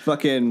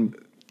fucking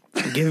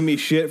giving me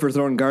shit for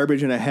throwing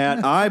garbage in a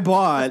hat I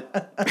bought.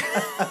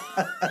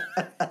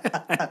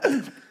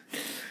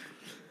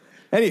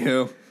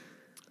 Anywho,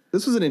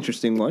 this was an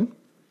interesting one.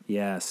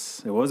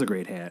 Yes, it was a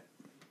great hat.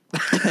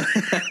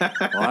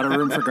 A lot of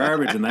room for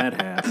garbage in that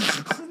hat.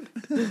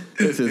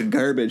 This is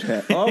garbage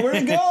hat. Oh, where'd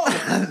it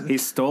go? He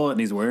stole it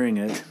and he's wearing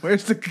it.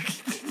 Where's the?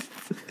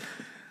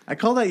 I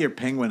call that your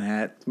penguin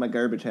hat. It's my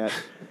garbage hat.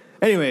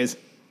 Anyways,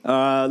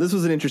 this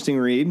was an interesting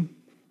read.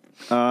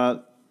 Who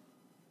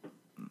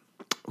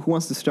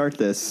wants to start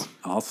this?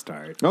 I'll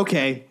start.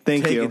 Okay,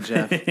 thank Take you. it,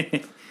 Jeff.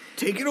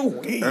 Take it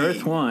away.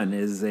 Earth One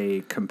is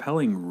a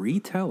compelling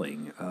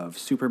retelling of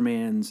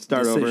Superman's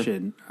Start over.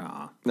 decision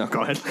No,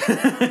 go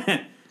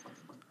ahead.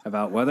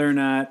 about whether or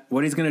not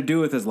what he's going to do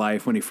with his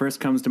life when he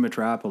first comes to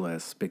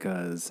Metropolis.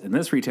 Because in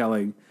this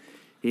retelling,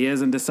 he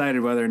hasn't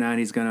decided whether or not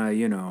he's going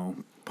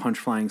to, punch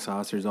flying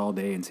saucers all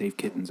day and save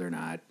kittens or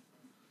not.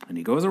 And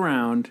he goes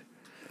around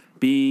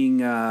being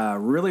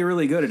really,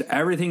 really good at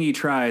everything he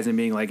tries and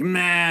being like,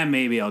 nah,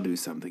 maybe I'll do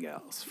something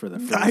else for the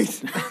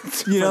first,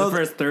 the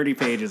first 30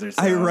 pages or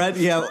so. I read,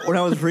 when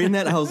I was reading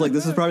that, I was like,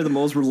 this is probably the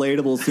most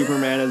relatable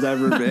Superman has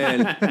ever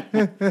been.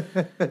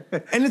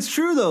 And it's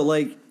true, though.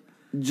 Like,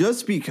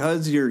 just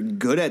because you're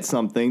good at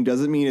something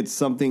doesn't mean it's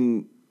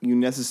something you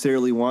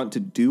necessarily want to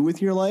do with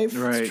your life.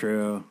 Right. It's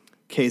true.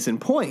 Case in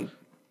point.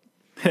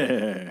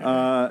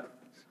 I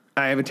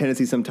have a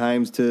tendency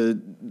sometimes to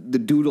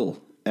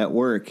doodle at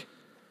work.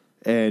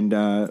 And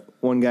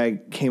one guy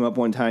came up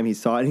one time, he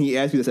saw it, and he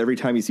asks me this every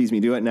time he sees me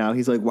do it now.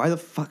 He's like, why the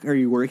fuck are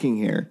you working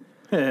here?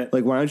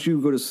 Like, why don't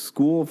you go to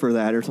school for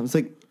that or something? It's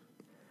like,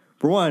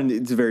 for one,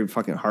 it's a very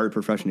fucking hard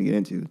profession to get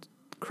into. It's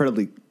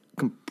incredibly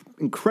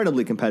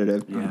incredibly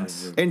competitive.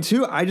 Yes. And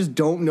two, I just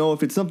don't know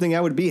if it's something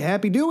I would be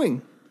happy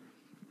doing.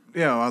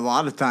 A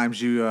lot of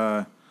times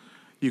you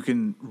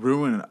can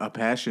ruin a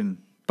passion.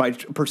 By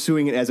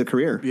pursuing it as a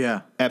career.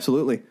 Yeah.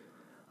 Absolutely.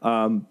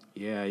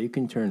 Yeah, you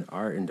can turn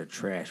art into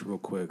trash real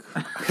quick.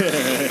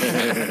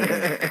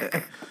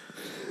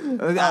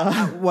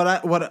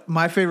 What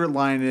my favorite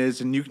line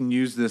is, and you can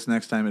use this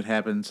next time it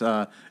happens,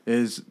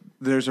 is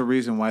there's a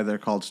reason why they're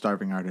called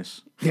starving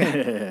artists.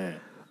 But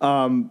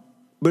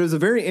it was a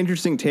very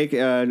interesting take.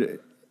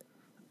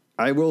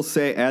 I will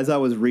say, as I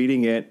was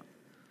reading it,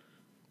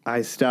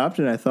 I stopped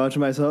and I thought to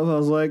myself, I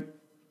was like,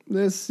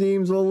 this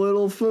seems a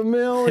little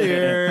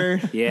familiar.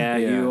 Yeah,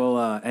 Yeah. you will.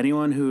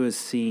 Anyone who has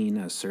seen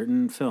a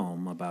certain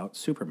film about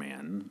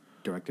Superman,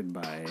 directed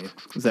by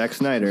Zack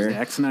Snyder.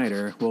 Zack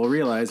Snyder, will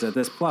realize that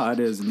this plot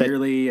is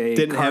nearly a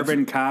didn't have-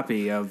 carbon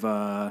copy of.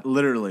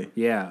 Literally.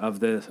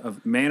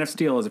 Of Man of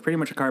Steel is pretty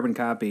much a carbon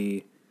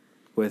copy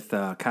with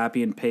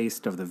copy and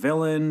paste of the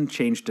villain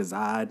changed to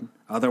Zod.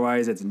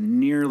 Otherwise, it's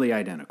nearly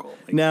identical.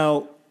 Like,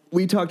 Now,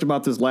 we talked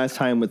about this last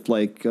time with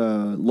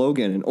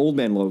Logan and Old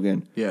Man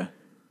Logan. Yeah.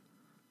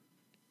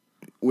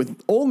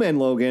 With Old Man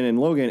Logan and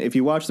Logan, if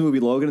you watch the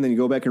movie Logan and then you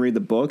go back and read the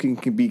book, you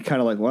can be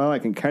kind of like, well, I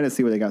can kind of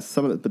see where they got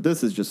some of it, but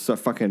this is just so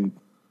fucking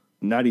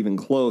not even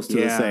close to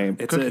the same.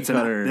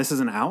 This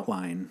is an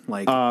outline.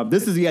 Like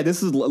This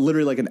is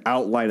literally like an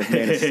outline of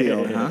Man of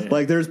Steel.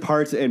 Like there's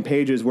parts and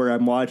pages where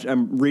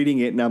I'm reading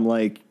it and I'm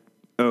like,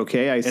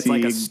 okay, I see. it's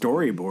like a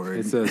storyboard.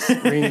 It's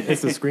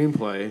a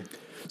screenplay.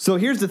 So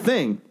here's the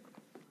thing.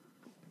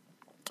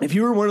 If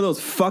you were one of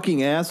those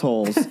fucking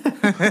assholes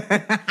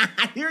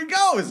Here it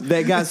goes.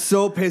 that got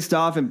so pissed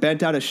off and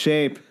bent out of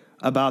shape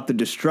about the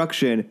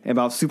destruction,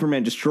 about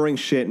Superman destroying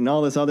shit and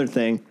all this other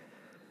thing,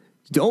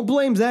 don't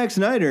blame Zack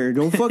Snyder.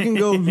 Don't fucking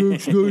go, Zack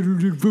Snyder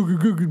did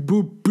fucking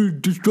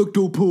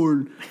destructo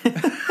porn.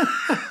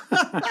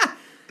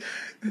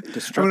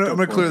 Destructo I'm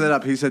gonna clear porn. that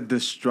up. He said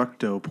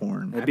destructo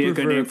porn. That'd be a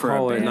good name for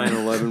call a it band.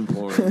 9/11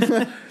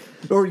 porn.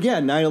 Or, yeah,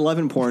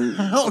 9/11 porn.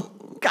 Oh,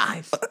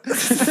 guys.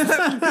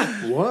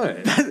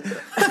 What?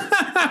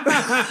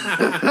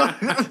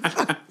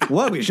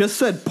 What? We just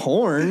said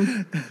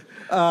porn.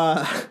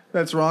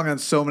 That's wrong on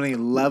so many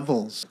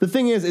levels. The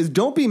thing is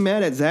don't be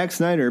mad at Zack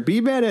Snyder.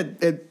 Be mad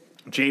at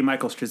J.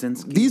 Michael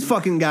Straczynski. these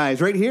fucking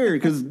guys right here,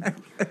 because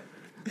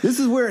this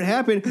is where it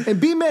happened. And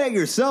be mad at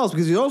yourselves,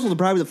 because you're also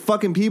probably the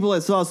fucking people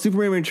that saw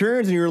Superman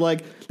Returns and you're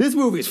like, this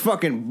movie's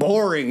fucking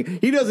boring.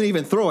 He doesn't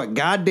even throw a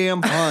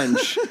goddamn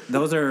punch.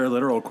 Those are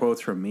literal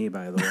quotes from me,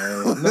 by the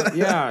way.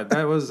 Yeah,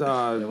 that was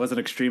It was an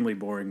extremely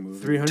boring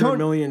movie. $300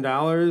 million.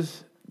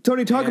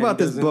 Tony, talk and about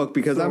this doesn't book,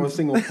 because throw I'm a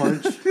single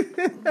punch.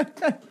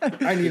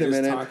 I need a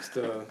Just minute. talks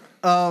to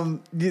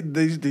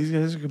These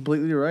guys are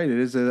completely right.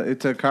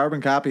 It's a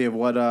carbon copy of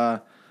what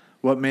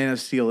Man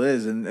of Steel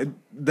is, and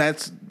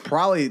that's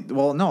probably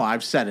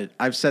I've said it.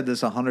 I've said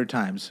this 100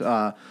 times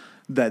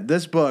that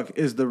this book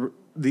is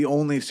the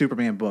only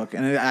Superman book,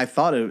 and I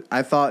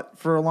thought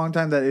for a long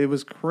time that it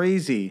was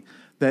crazy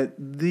that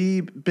the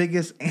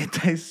biggest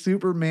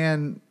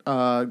anti-Superman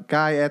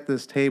guy at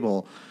this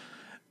table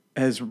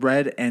has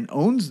read and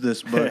owns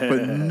this book,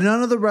 but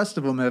none of the rest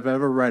of them have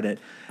ever read it.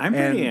 I'm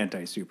pretty And-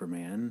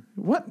 anti-Superman.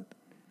 What?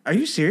 Are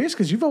you serious?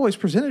 Because you've always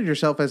presented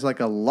yourself as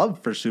like a love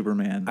for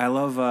Superman. I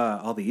love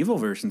all the evil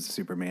versions of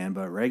Superman,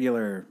 but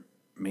regular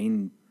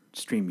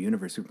mainstream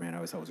universe Superman I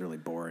always thought was really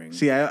boring.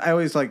 See, I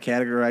always like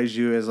categorize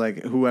you as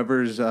like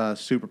whoever's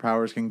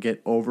superpowers can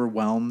get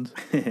overwhelmed.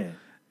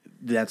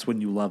 That's when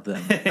you love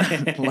them.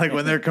 Like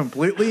when they're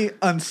completely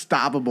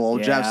unstoppable.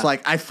 Yeah. Jeff's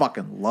like, I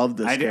fucking love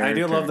this I do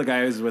character. love the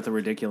guy who's with a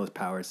ridiculous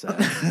power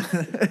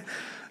set.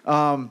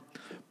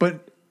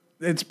 But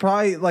it's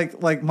probably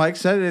like Mike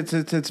said,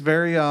 it's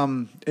very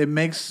it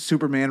makes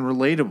Superman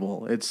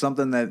relatable. It's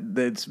something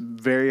that's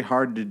very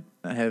hard to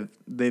have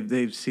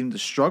they've seemed to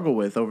struggle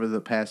with over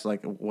the past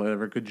like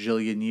whatever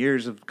gajillion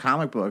years of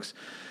comic books.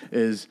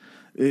 He's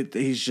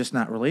just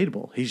not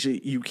relatable.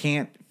 You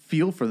can't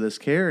feel for this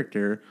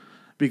character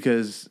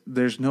because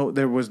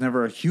there was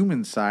never a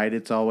human side.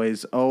 It's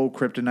always,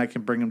 kryptonite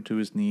can bring him to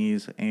his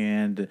knees,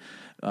 and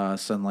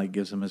sunlight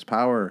gives him his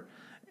power,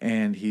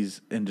 and he's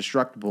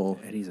indestructible.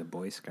 And he's a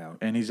Boy Scout.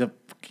 And he's a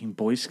fucking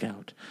Boy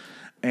Scout.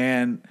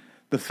 And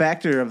the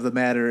factor of the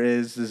matter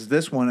is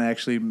this one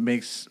actually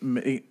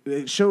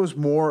it shows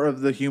more of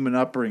the human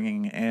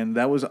upbringing, and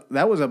that was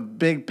a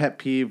big pet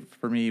peeve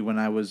for me when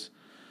I was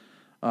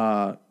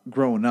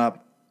growing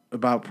up,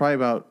 probably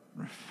about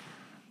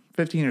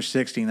 15 or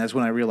 16. That's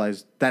when I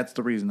realized that's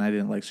the reason I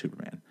didn't like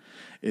Superman.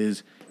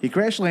 Is he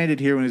crash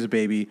landed here when he was a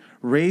baby,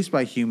 raised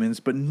by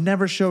humans, but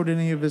never showed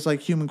any of his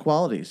like human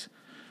qualities.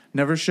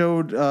 Never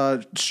showed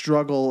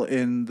struggle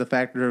in the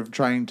factor of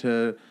trying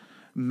to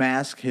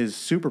mask his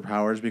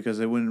superpowers because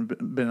they wouldn't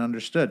have been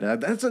understood.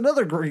 That's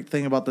another great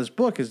thing about this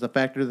book is the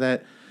factor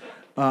that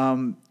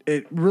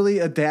it really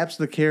adapts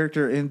the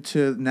character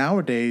into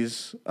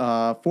nowadays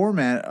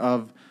format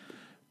of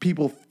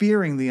people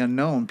fearing the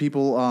unknown,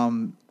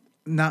 people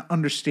not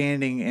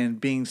understanding and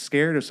being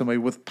scared of somebody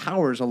with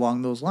powers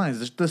along those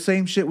lines. It's the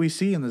same shit we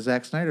see in the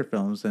Zack Snyder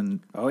films,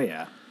 and Oh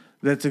yeah.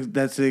 that's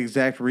the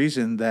exact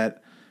reason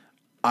that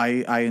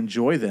I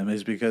enjoy them,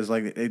 is because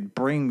like it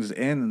brings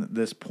in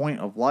this point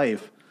of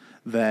life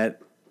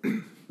that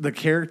the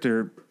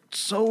character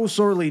so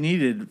sorely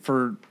needed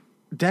for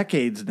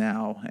decades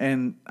now.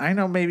 And I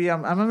know maybe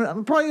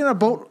I'm probably in a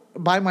boat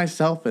by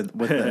myself with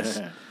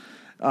this,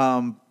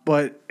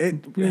 but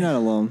You're not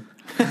alone.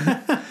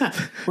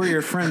 We're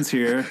your friends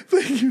here.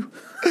 Thank you.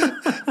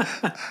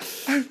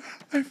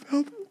 I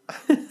felt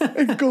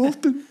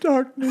engulfed in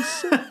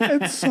darkness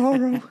and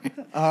sorrow.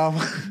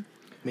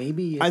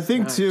 Maybe it's I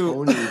think, not too-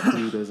 Tony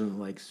who doesn't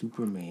like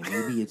Superman.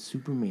 Maybe it's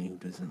Superman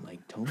who doesn't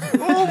like Tony.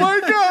 Oh my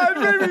God,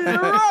 maybe you're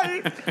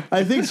right.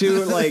 I think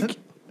too, like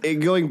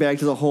going back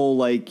to the whole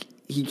like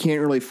he can't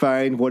really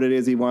find what it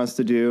is he wants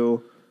to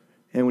do,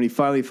 and when he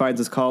finally finds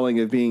his calling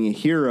of being a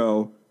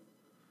hero,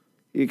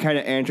 it kind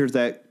of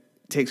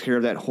takes care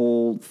of that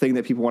whole thing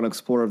that people want to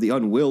explore of the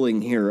unwilling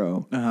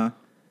hero.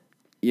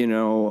 You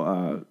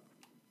know,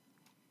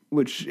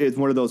 which is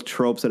one of those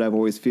tropes that I've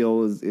always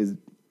feel is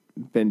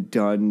been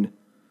done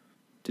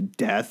to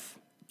death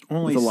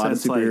Only with a lot of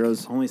since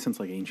superheroes. only since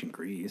like ancient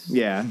Greece.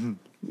 Yeah,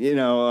 you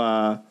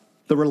know,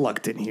 the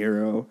reluctant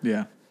hero.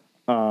 Yeah.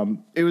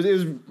 It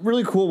was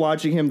really cool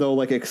watching him though,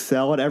 like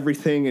excel at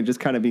everything and just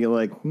kind of be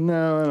like,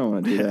 no, I don't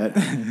want to do that.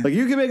 Like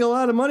you can make a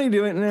lot of money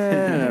doing it.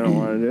 Nah, I don't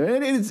want to do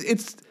it. And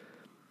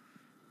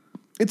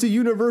it's a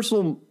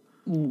universal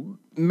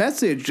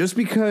message. Just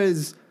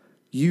because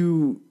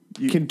you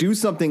can do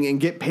something and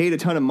get paid a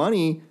ton of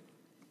money,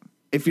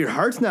 if your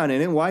heart's not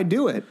in it, why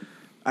do it?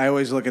 I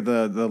always look at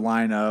the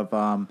line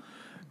of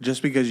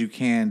just because you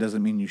can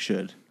doesn't mean you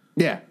should.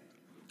 Yeah.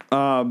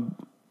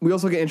 We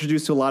also get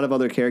introduced to a lot of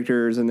other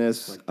characters in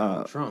this.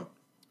 Like Trump.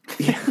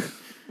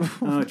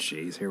 Oh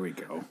jeez, here we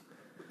go.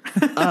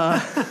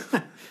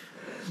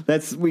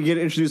 We get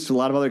introduced to a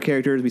lot of other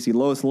characters. We see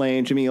Lois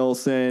Lane, Jimmy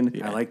Olsen.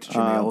 I liked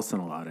Jimmy Olsen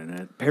a lot in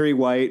it. Perry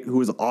White, who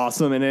was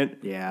awesome in it.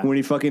 Yeah. When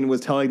he fucking was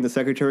telling the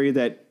secretary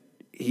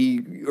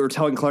or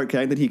telling Clark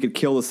Kent that he could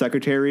kill the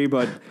secretary,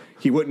 but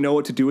he wouldn't know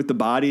what to do with the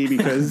body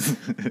because.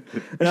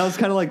 And I was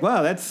kind of like,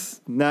 wow, that's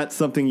not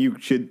something you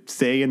should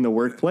say in the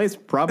workplace,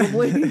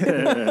 probably.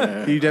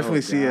 You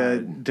definitely see a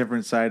God.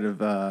 different side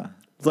of.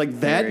 It's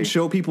like that and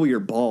show people your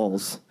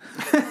balls.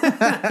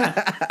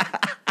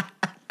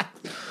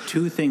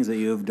 2 things that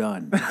you have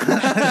done.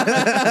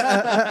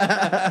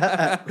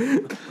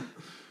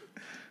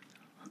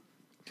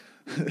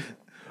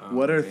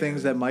 What are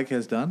things that Mike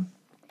has done?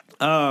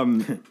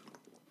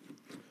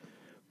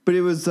 But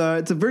it's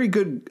a very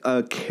good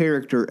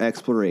character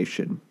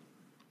exploration.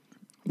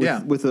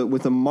 With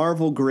a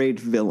Marvel grade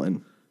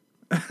villain.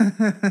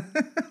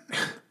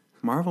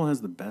 Marvel has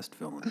the best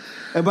villain.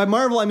 And by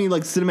Marvel, I mean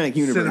like cinematic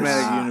universe.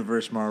 Cinematic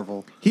Universe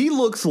Marvel. He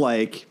looks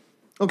like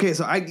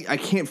so I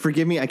can't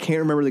forgive me. I can't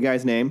remember the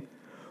guy's name,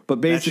 but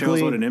That basically,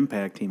 shows what an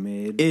impact he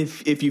made.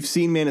 if you've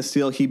seen Man of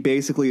Steel, he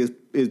basically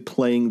is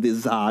playing the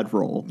Zod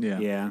role.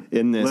 Yeah.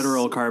 In this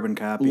literal carbon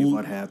copy of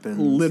what happens.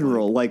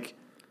 Literal, like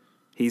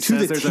He to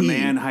says the there's a T.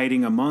 man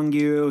hiding among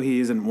you. He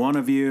isn't one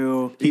of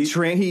you. he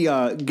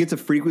gets a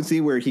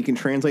frequency where he can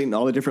translate in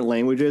all the different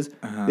languages.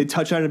 They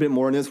touch on it a bit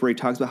more in this, where he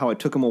talks about how it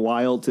took him a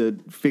while to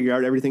figure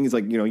out everything. He's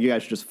like, you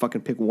guys should just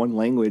fucking pick one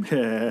language.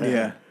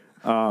 Yeah.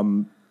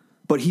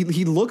 But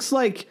he looks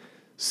like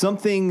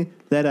something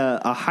that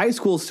a high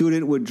school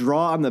student would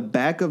draw on the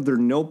back of their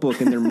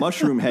notebook in their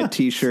mushroom head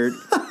T-shirt.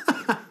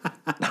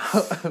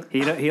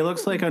 He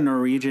looks like a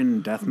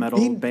Norwegian death metal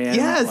band,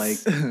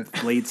 yes.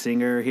 like lead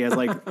singer. He has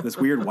like this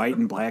weird white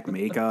and black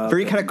makeup.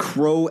 Very kind of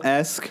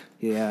Crow-esque.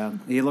 Yeah,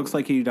 he looks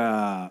like he'd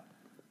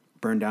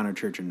burn down a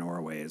church in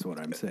Norway. Is what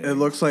I'm saying. It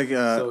looks like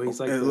So he's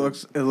like it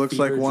the looks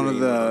like fever one of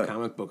dream a the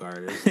comic book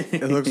artist.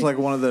 it looks like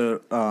one of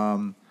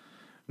the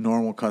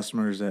normal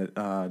customers at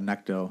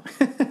Necto.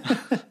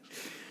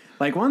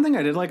 Like one thing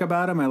I did like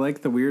about him, I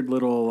like the weird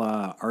little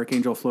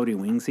Archangel floating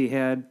wings he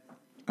had.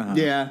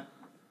 Yeah.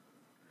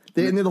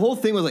 And the whole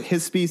thing was like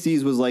his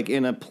species was like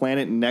in a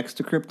planet next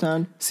to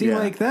Krypton. See, Yeah.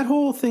 like that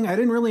whole thing, I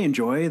didn't really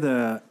enjoy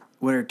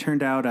where it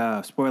turned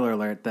out. Spoiler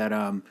alert: that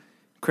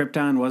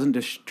Krypton wasn't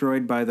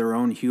destroyed by their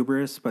own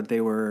hubris, but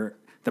the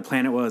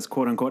planet was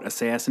quote unquote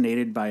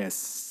assassinated by a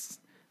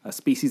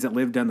species that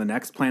lived on the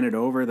next planet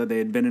over that they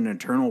had been in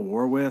eternal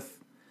war with.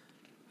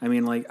 I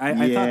mean, like I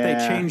thought they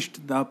Yeah.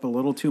 changed up a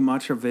little too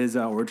much of his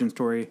origin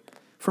story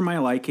for my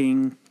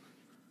liking,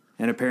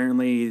 and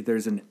apparently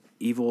there's an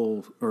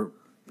evil or.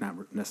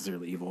 Not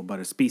necessarily evil, but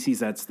a species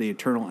that's the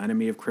eternal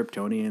enemy of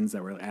Kryptonians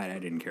that were. I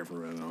didn't care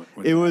for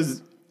what It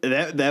was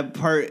that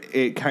part.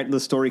 The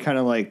story kind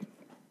of like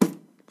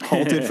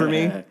halted for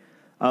me.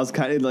 I was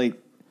kind of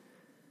like,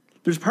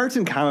 there's parts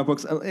in comic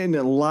books, in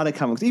a lot of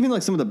comics, even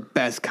like some of the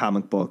best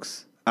comic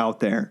books out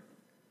there,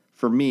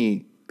 for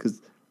me,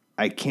 because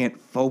I can't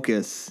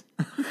focus.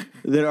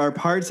 There are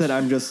parts that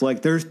I'm just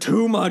like, there's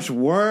too much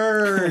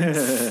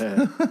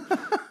words.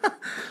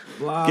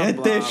 Blah, Get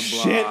blah, this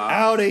blah. shit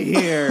out of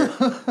here.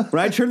 When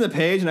I turn the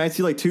page and I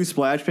see like 2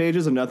 splash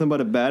pages of nothing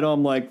but a battle,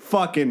 I'm like,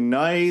 fucking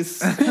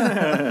nice.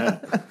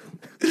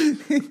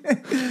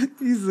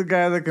 He's the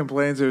guy that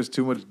complains there's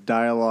too much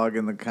dialogue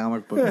in the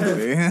comic book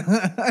movie.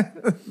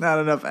 Not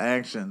enough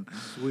action.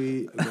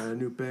 Sweet, I got a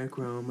new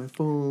background on my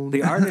phone.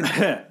 The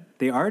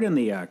art in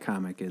the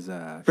comic is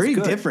Very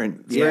good.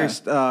 different. It's Yeah.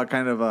 very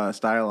kind of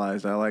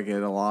stylized. I like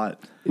it a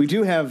lot. We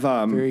do have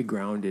Very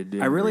grounded.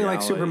 In I really like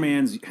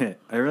reality.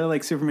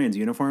 Superman's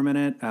uniform in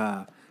it.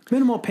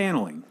 Minimal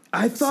paneling.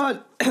 I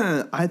thought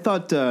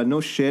no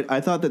shit. I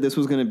thought that this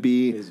was going to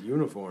be His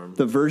uniform.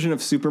 the version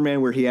of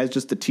Superman where he has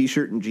just a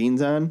t-shirt and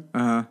jeans on.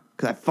 Uh-huh.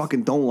 Cuz I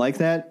fucking don't like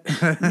that.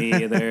 Me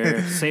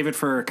either. Save it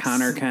for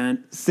Connor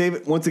Kent. Save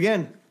it once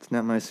again. It's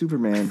not my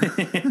Superman.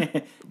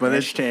 But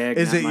Hashtag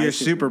is not it my your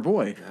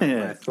Superboy?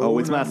 Oh,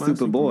 it's my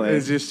Superboy.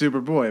 It's your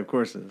Superboy, of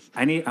course it is.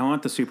 I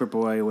want the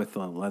Superboy with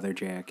the leather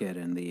jacket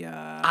and the The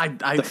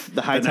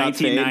high the top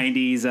fade.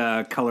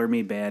 1990s color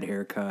me bad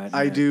haircut.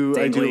 I do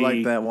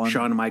like that one.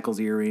 Shawn Michaels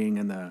earring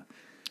and the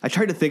I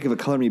tried to think of a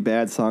Color Me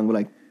Bad song,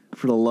 but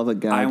for the love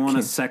of God, I want to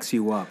can't. sex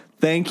you up.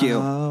 Thank you.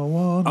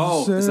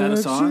 Oh, is that a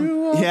song?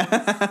 Yeah.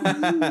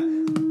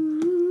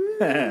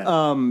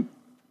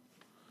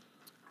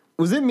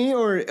 Was it me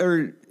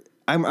or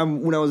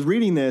I'm when I was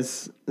reading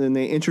this and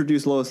they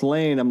introduced Lois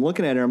Lane, I'm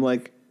looking at her, I'm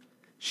like,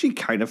 she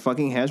kind of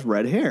fucking has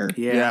red hair.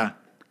 Yeah.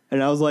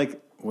 And I was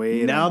like,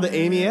 Wait a now the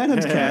Amy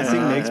Adams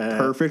casting makes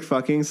perfect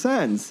fucking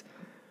sense.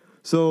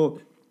 So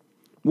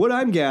what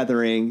I'm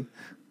gathering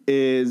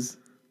is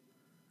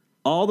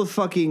all the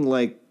fucking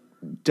like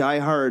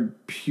diehard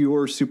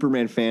pure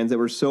Superman fans that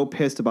were so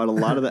pissed about a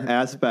lot of the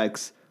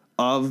aspects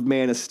of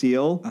Man of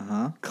Steel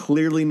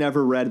clearly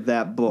never read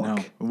that book. No,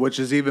 which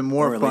is even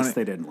more Or at funny. least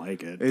they didn't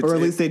like it. It's- Or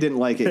at least they didn't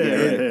like it.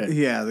 Yeah, right.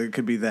 Yeah, there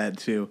could be that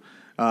too.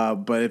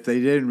 But if they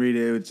didn't read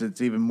it,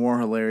 it's even more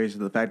hilarious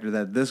the fact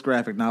that this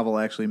graphic novel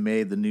actually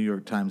made the New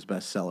York Times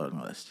bestseller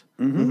list.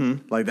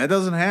 Mm-hmm. Like that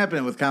doesn't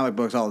happen with comic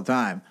books all the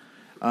time.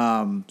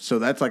 So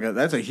that's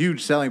a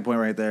huge selling point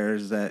right there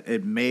is that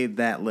it made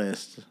that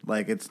list.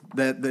 Like it's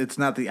not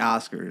the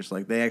Oscars.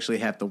 Like they actually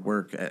have to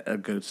work a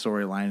good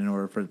storyline in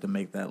order for it to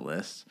make that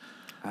list.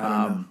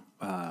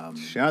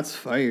 Shots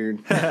fired.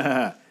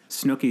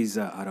 Snooki's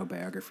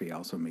autobiography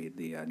also made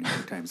the New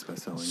York Times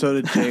bestseller. So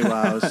did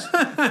JWoww's.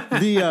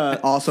 The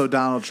Also,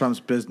 Donald Trump's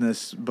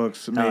business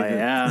books made oh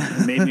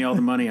yeah, made me all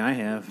the money I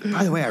have.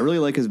 by the way, I really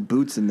like his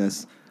boots in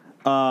this.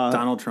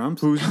 Donald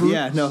Trump's.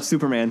 Yeah, no,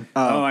 Superman.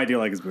 Oh, I do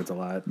like his boots a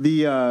lot.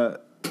 The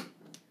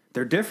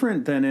They're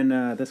different than in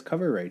this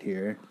cover right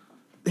here.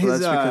 his Well,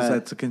 that's because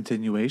that's a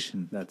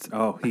continuation. That's he's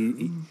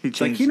like,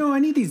 changed- I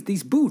need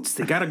these boots.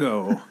 They gotta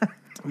go.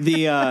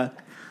 the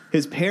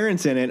his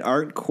parents in it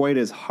aren't quite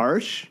as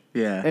harsh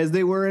as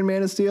they were in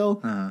Man of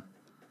Steel.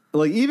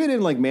 Like even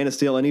in like Man of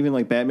Steel and even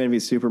like Batman v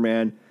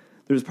Superman,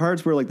 there's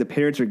parts where like the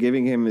parents are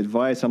giving him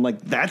advice. I'm like,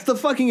 that's the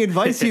fucking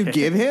advice you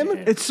give him?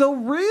 It's so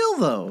real,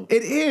 though.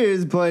 It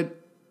is, but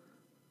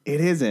it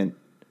isn't.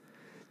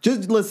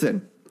 Just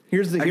listen.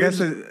 Here's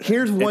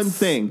one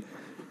thing.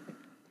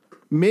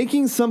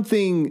 Making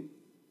something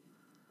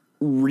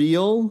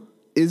real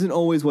isn't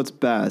always what's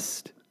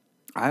best.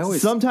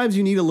 Sometimes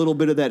you need a little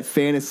bit of that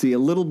fantasy, a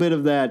little bit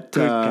of that.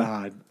 Good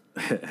God.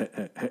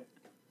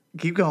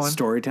 Keep going.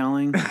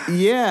 Storytelling.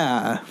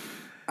 Yeah.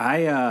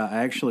 I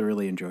actually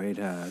really enjoyed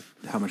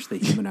how much they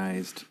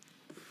humanized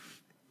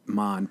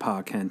Ma and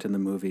Pa Kent in the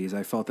movies.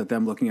 I felt that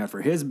them looking out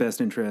for his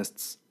best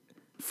interests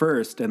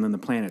first and then the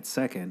planet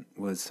second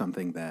was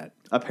something that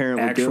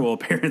actual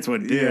parents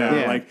would do.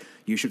 Yeah. Like,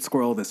 you should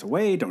squirrel this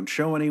away. Don't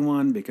show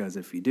anyone because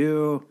if you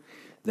do,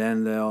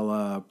 then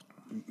they'll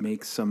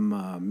make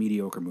some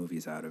mediocre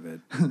movies out of it.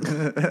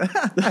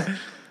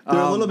 They're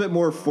a little bit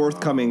more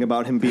forthcoming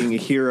about him being a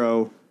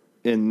hero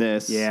in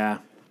this. Yeah,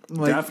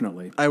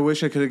 definitely. I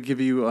wish I could have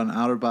given you an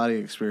outer body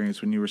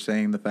experience when you were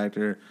saying the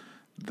factor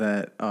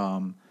that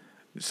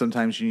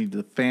sometimes you need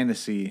the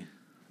fantasy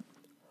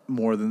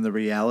more than the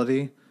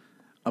reality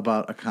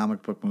about a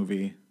comic book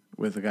movie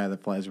with a guy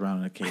that flies around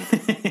in a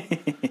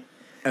cape.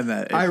 And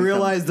that I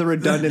realized the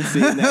redundancy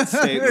in that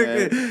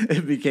statement.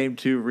 It became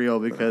too real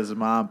because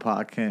Ma and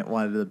Pa Kent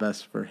wanted the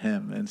best for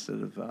him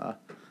instead of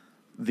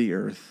the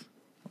Earth.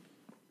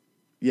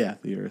 Yeah,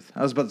 the Earth.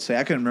 I was about to say,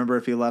 I couldn't remember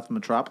if he left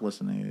Metropolis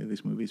in any of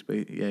these movies,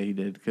 but yeah, he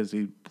did because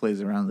he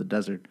plays around the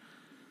desert.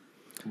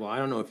 Well, I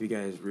don't know if you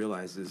guys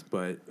realize this,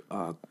 but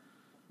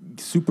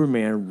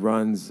Superman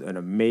runs an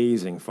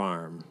amazing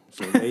farm.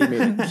 So they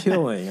made a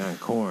killing on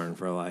corn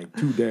for like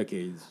 2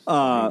 decades.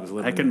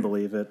 I can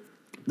believe it.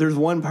 There's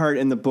one part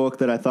in the book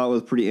that I thought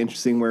was pretty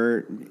interesting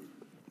where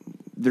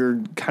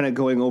they're kind of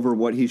going over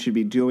what he should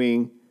be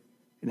doing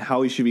and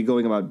how he should be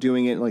going about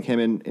doing it, like him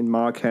and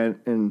Ma Kent,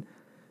 and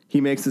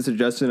he makes the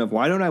suggestion of,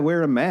 why don't I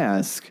wear a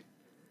mask?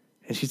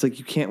 And she's like,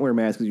 you can't wear a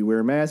mask because you wear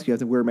a mask. You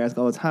have to wear a mask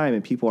all the time,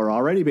 and people are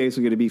already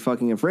basically going to be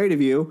fucking afraid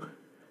of you.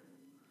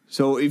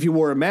 So if you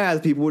wore a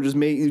mask, people would just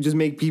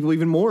make people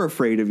even more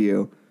afraid of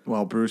you.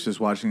 While Bruce is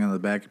watching on the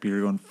back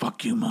computer going,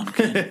 fuck you,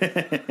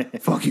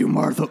 Mumpkin. Fuck you,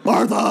 Martha.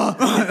 Martha!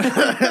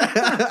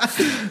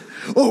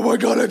 Oh my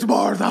God, it's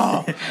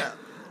Martha.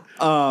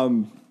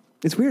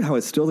 It's weird how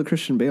it's still the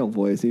Christian Bale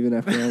voice, even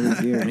after all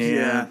these years.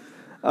 Yeah.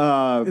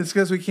 It's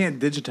because we can't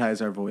digitize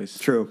our voice.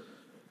 True.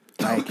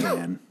 I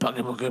can. What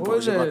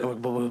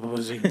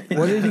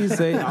did he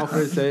say?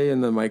 Alfred say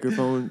in the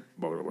microphone?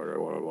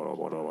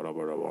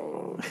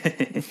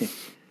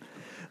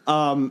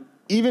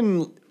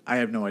 Even I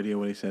have no idea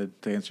what he said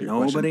to answer your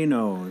question. Nobody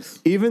knows.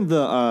 even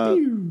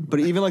but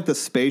even like the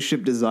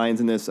spaceship designs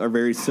in this are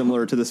very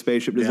similar to the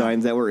spaceship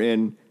designs that were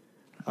in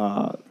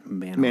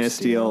Man of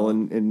Steel,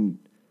 and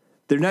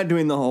they're not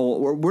doing the whole.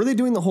 Were they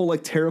doing the whole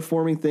like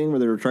terraforming thing where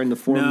they were trying to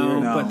form?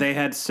 No, but they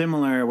had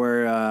similar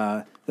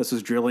where this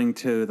was drilling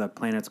to the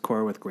planet's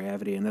core with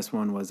gravity, and this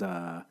one was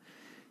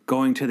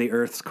going to the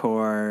Earth's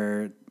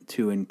core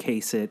to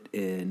encase it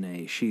in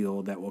a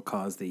shield that will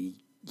cause the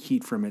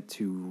heat from it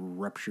to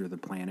rupture the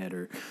planet,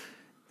 or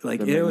like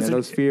The it was.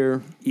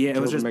 magnetosphere. Yeah, it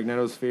was kills just. the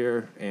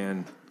magnetosphere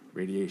and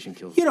radiation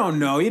kills. You don't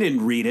know. You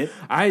didn't read it.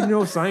 I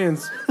know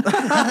science.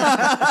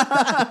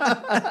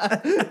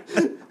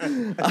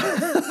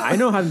 I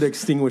know how to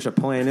extinguish a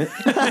planet.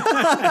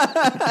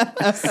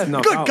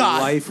 Snuff out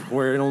life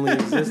where it only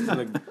exists in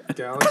the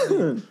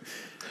galaxy.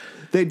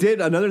 They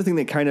did another thing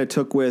they kind of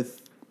took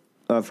with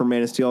from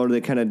Man of Steel, or they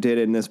kind of did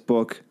in this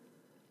book,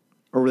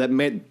 or that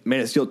Man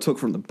of Steel took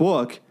from the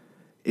book,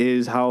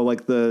 is how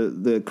like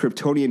the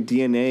Kryptonian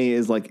DNA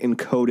is like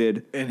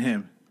encoded In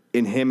him.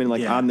 and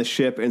like Yeah. on the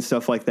ship and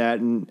stuff like that,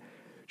 and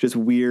just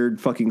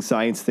weird fucking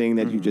science thing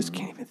that you just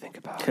can't even think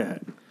about.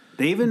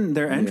 They even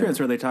their entrance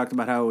where they talked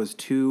about how it was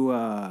two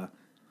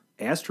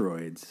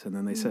asteroids, and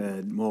then they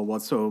said, "Well,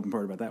 what's so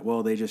important about that?"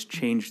 Well, they just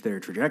changed their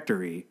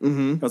trajectory.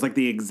 Mm-hmm. It was like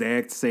the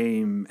exact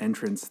same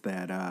entrance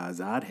that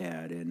Zod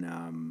had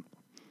in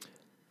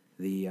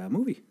the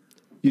movie.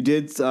 You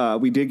did.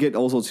 We did get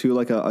also too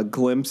like a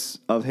glimpse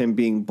of him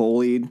being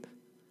bullied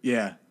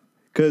Yeah.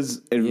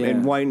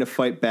 and wanting to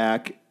fight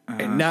back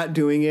and not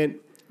doing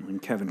it When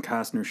Kevin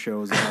Costner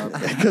shows up,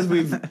 because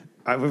we've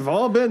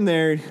all been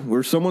there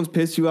where someone's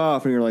pissed you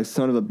off and you're like,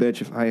 son of a bitch,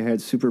 if I had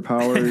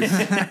superpowers.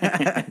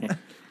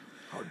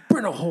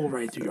 Burn a hole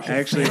right through your whole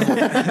Actually,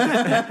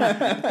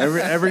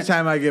 every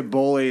time I get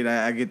bullied,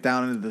 I get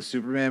down into the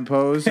Superman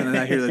pose, and then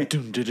I hear the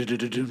doom, doom, doom,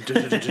 doom, doom,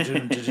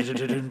 doom,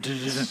 doom,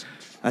 doom.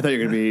 I thought you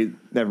were going to be,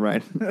 never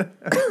mind.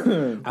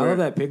 I love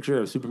that picture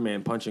of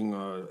Superman punching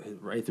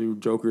right through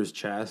Joker's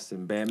chest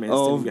and Batman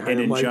Oh, standing behind and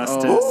him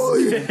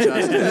Injustice.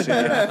 Justice,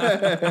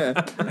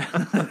 yeah.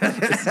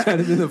 It's kind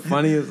of been the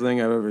funniest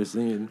thing I've ever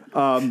seen.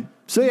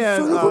 So yeah,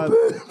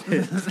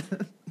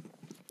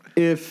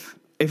 if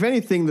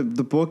anything,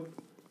 the book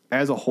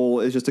as a whole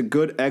is just a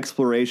good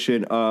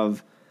exploration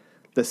of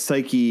the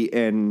psyche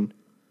and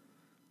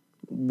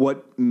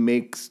what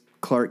makes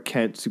Clark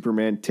Kent,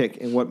 Superman, tick,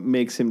 and what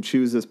makes him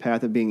choose this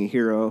path of being a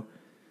hero.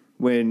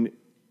 When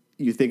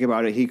you think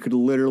about it, he could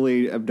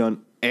literally have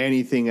done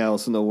anything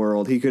else in the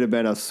world. He could have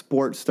been a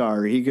sports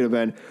star. He could have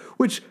been,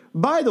 which,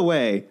 by the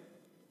way,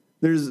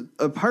 there's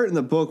a part in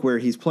the book where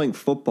he's playing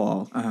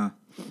football.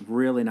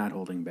 really not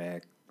holding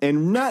back.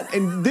 And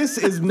this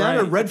is not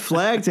a Right. red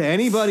flag to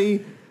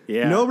anybody.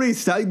 Yeah.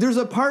 Nobody's. There's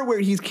a part where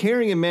he's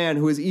carrying a man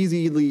who is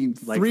easily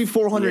Like,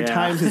 300-400 yeah.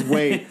 times his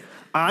weight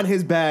on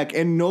his back,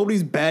 and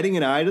nobody's batting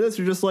an eye to this.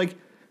 They're just like,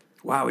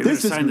 Wow, we better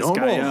this is sign this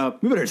normal. guy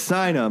up. We better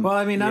sign him. Well,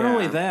 I mean, not Yeah.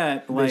 only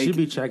that, like, should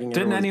be checking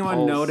Didn't everyone's anyone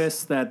pulse.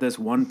 notice that this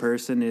one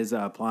person is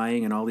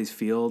applying in all these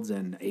fields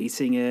and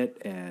acing it?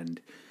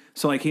 And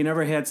so, like, he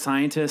never had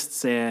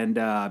scientists and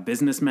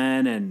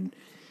businessmen and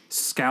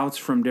scouts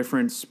from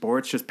different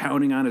sports just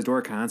pounding on his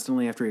door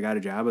constantly after he got a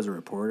job as a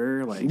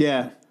reporter. Like,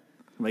 yeah.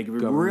 like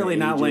Government really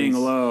not laying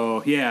agents.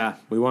 low. Yeah,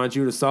 We want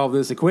you to solve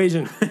this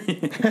equation.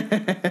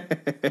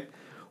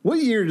 What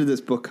year did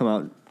this book come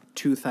out?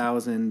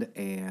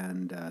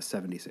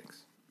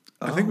 2076.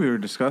 I think we were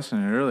discussing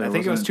it earlier. I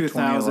think it was Wasn't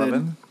 2000.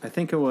 2011? I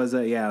think it was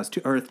it was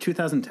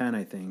 2010.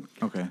 I think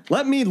Okay.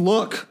 Let me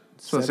look.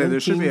 So I say there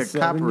should be a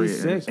copyright.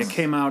 1776. it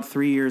came out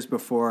 3 years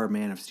before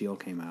Man of Steel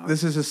came out.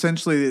 This is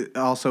essentially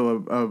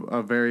also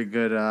a very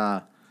good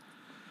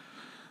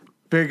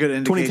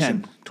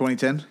indication.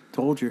 2010.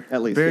 Told you.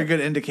 At least. Very yeah. good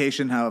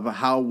indication of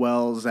how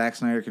well Zack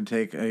Snyder can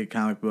take a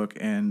comic book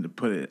and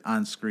put it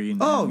on screen.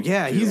 Oh and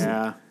yeah, he's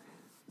Yeah.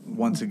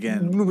 once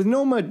again. with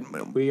no mud.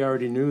 We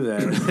already knew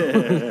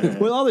that.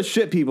 With all the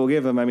shit people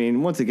give him, I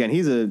mean, once again,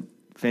 he's a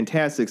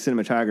fantastic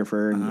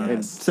cinematographer, and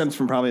it stems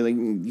from probably like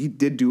he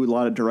did do a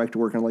lot of direct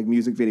work on like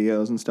music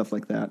videos and stuff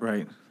like that.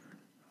 Right.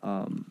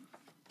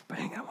 But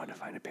hang on, I wanted to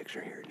find a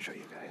picture here and show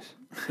you guys.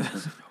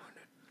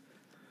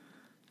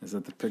 Is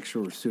that the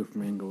picture where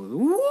Superman goes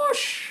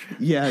whoosh?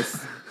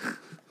 Yes.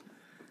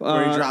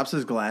 Where he drops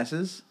his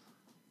glasses.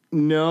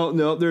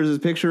 No. There's this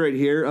picture right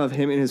here of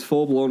him in his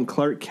full blown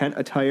Clark Kent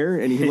attire,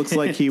 and he looks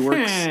like he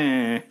works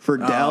for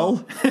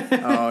Dell.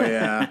 Oh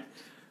yeah.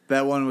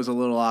 That one was a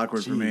little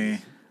awkward for me.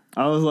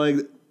 I was like,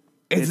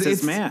 It's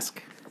his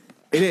mask.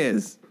 It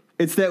is.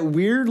 It's that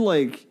weird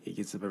like. He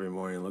gets up every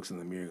morning and looks in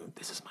the mirror and goes,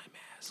 "This is my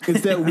mask."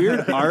 It's that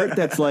weird art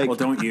that's like, Well,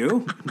 don't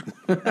you?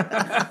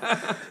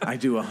 I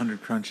do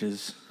 100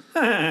 crunches.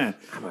 I'm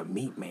a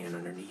meat man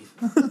underneath.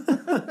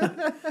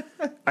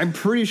 I'm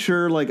pretty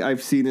sure like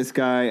I've seen this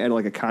guy at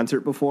like a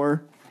concert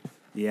before.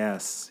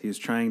 Yes, he was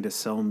trying to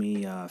sell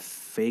me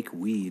fake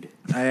weed.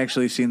 I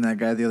actually seen that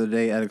guy the other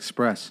day at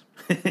Express.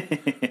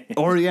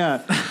 Or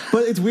yeah,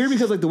 but it's weird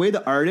because like the way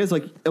the art is,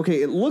 like,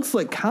 okay, it looks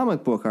like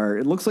comic book art.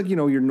 It looks like, you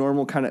know, your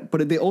normal kind of,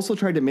 but they also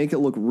tried to make it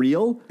look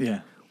real.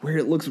 Yeah. Where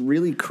it looks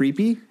really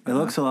creepy. It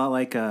looks a lot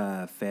like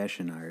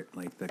fashion art,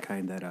 like the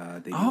kind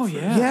that they do. Oh, for-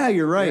 yeah. Yeah,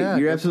 you're right. Yeah,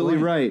 You're good absolutely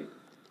point. right.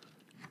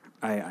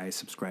 I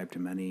subscribe to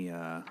many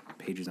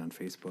pages on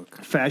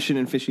Facebook. Fashion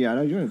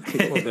aficionado. You want to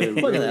Well, they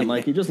look at that, really-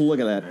 Mikey. Just look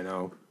at I that.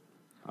 know.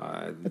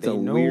 That's They a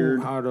know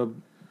weird- how to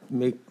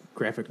make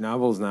graphic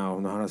novels now.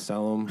 Know how to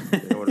sell them.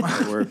 They know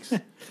how it works.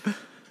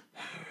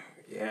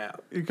 Yeah.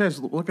 You guys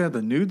looking at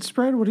the nude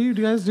spread? What are you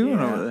guys doing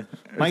Yeah. over there?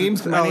 My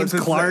name's Oh, name's it's the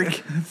Clark.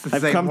 same- it's the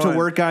I've same come to one.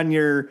 work on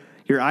your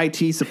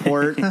IT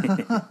support.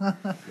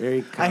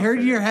 Very I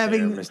heard you're confident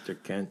having- there,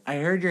 Mr. Kent. I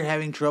heard you're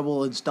having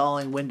trouble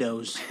installing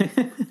Windows.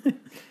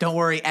 Don't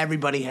worry,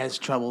 everybody has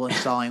trouble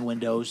installing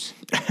Windows.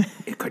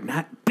 It could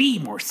not be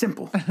more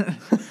simple.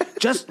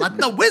 Just let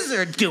the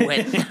wizard do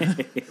it.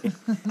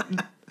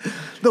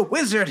 The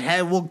wizard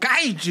head will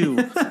guide you.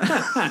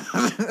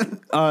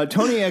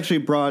 Tony actually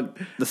brought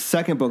the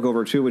second book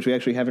over too, which we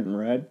actually haven't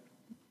read.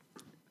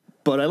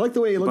 But I like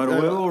the way he looked But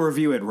at we'll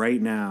review it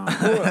right now.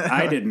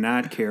 I did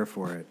not care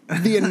for it.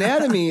 The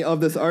anatomy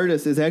of this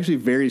artist is actually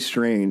very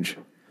strange.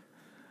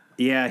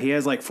 Yeah, he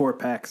has like 4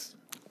 pecs.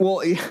 Well,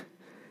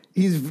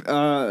 he's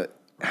I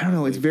don't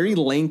know, it's very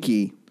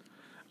lanky.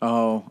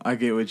 Oh, I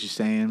get what you're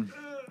saying.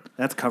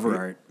 That's cover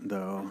art,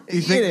 though.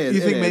 You think, is,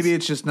 you it think maybe is.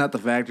 it's just not the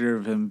factor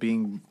of him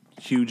being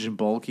huge and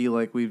bulky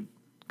like we've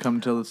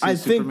come to see I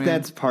think Superman?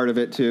 that's part of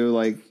it too.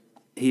 Like,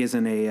 He is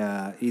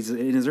he's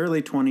in his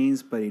early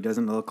 20s, but he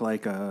doesn't look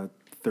like a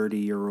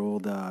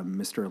 30-year-old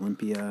Mr.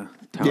 Olympia.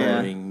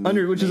 Towering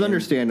meat which is man.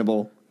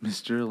 understandable.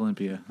 Mr.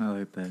 Olympia. I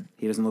like that.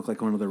 He doesn't look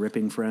like one of the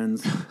ripping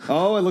friends.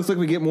 Oh, it looks like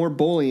we get more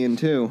bullying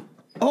too.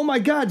 Oh my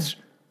God!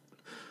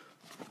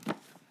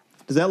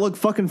 Does that look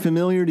fucking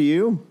familiar to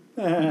you?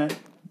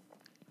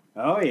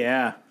 Oh,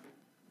 yeah.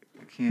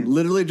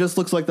 Literally, just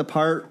looks like the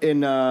part in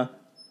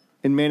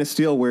Man of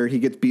Steel where he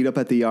gets beat up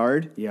at the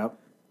yard Yep.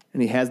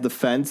 and he has the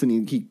fence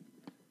and he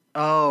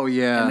Oh,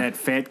 yeah. And that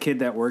fat kid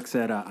that works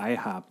at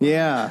IHOP.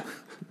 yeah,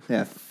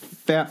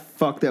 fat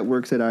fuck that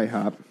works at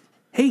IHOP.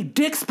 Hey,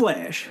 Dick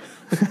Splash.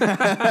 That's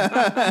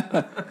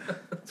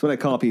what I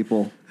call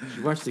people. Did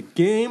you watch the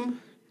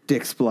game?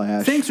 Dick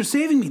Splash. Thanks for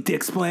saving me,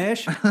 Dick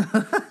Splash.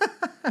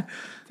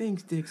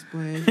 Thanks, Dick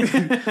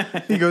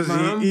Splash. he goes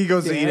Mom, he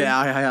goes to eat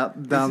Dad,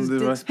 it down is the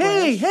Dick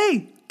Splash.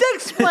 Hey, Dick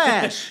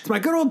Splash. It's my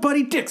good old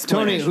buddy, Dick Splash.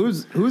 Tony,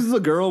 who's the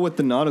girl with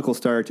the nautical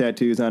star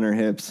tattoos on her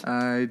hips?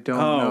 I don't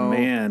Oh, know.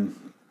 man.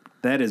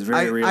 That is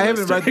very I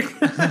haven't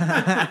realistic. read.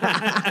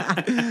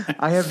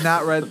 I have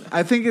not read.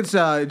 I think it's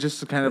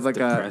just kind of like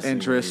a Depressingly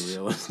interest.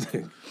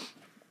 realistic.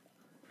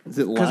 Is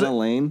it Lana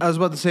Lane? I was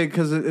about to say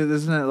because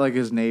isn't it like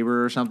his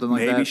neighbor or something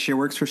like Maybe that? she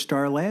works for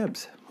Star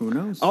Labs. Who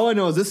knows? All I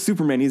know is this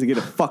Superman needs to get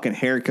a fucking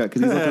haircut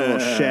because he's looking a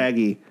little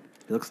shaggy.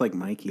 He looks like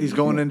Mikey. He's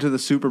going into the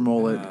super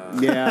mullet.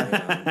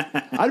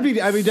 Yeah, I'd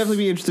definitely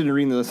be interested in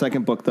reading the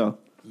second book though.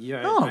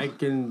 Yeah, Oh. I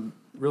can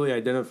really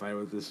identify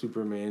with the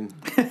Superman.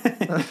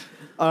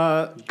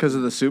 Because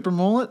of the super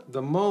mullet?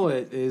 The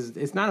mullet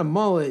it's not a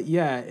mullet,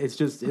 yeah. It's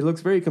just it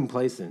looks very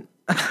complacent.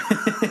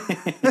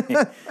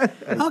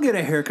 I'll get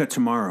a haircut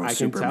tomorrow, I can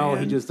Superman. tell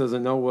he just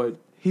doesn't know what.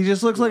 He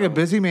just looks like a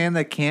busy man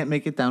that can't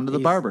make it down to the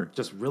he's barber.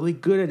 Just really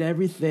good at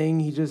everything.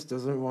 He just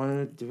doesn't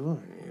want to do it.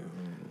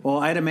 Well,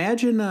 I'd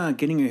imagine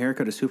getting a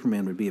haircut of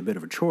Superman would be a bit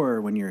of a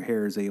chore when your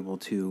hair is able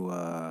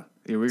to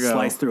Here we go.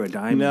 slice through a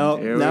diamond. No,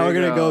 Here now we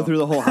we're gonna go. go through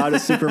the whole how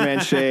does Superman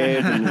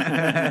shave. And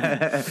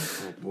Oh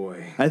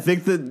boy. I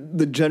think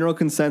the general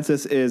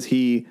consensus is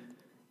he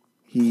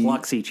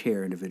Plucks each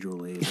hair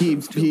individually.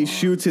 he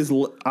shoots his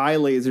eye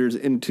lasers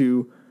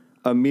into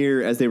a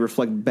mirror as they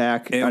reflect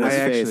back It on his would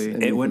face. actually-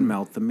 And It would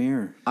melt the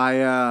mirror.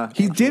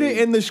 he did it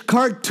in the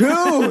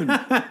cartoon.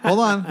 Hold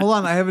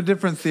on. I have a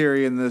different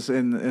theory in this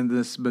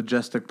this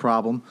majestic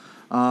problem.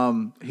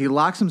 He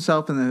locks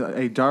himself in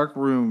a dark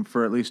room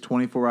for at least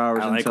 24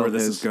 hours I like until where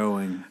this his is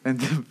going.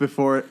 and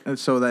before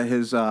so that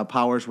his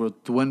powers will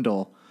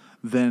dwindle.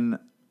 Then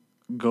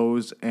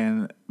goes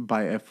and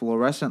by a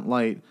fluorescent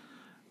light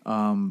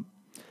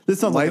This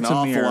sounds like an Lights a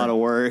awful mirror. lot of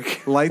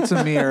work. lights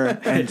a mirror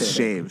and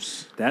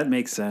shaves. That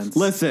makes sense.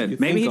 Listen,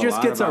 Maybe he think a just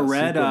lot gets a about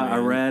red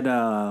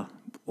Superman.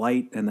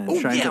 light and then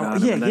shines it yeah, on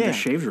him yeah, and then yeah. just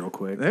shaves real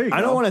quick. There you go.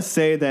 I don't want to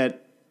say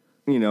that,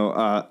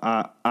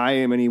 I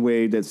am any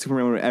way that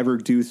Superman would ever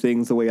do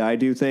things the way I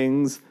do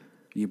things.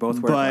 You both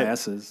wear But-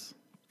 glasses.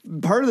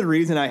 part of the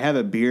reason I have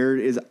a beard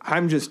is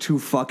I'm just too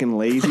fucking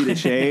lazy to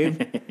shave.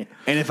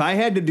 And if I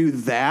had to do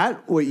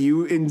that, what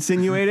you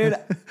insinuated,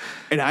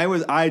 and I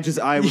would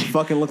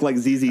fucking look like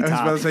ZZ I was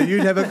Top. about to say,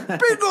 you'd have a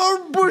big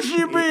old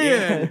bushy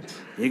beard.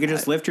 You could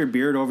just lift your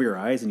beard over your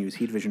eyes and use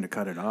heat vision to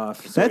cut it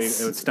off. So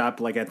That's- it would stop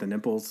like at the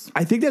nipples.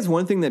 I think that's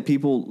one thing that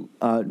people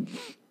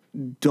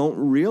don't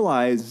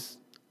realize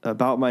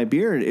about my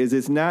beard is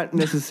it's not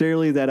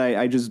necessarily that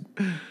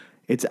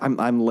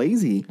I'm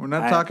lazy. We're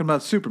not talking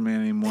about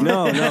Superman anymore.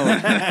 No,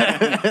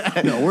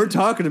 no, we're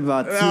talking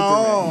about Superman.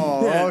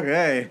 Oh,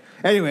 okay.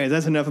 Anyways,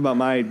 that's enough about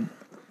my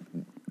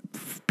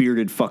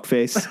bearded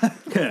fuckface.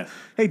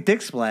 Hey,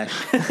 Dick Splash.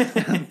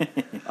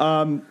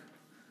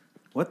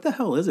 What the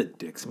hell is a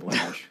dick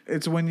splash?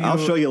 It's when you. I'll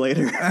show you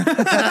later.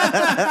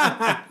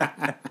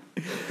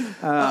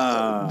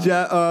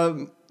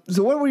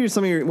 So, what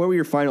were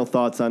your final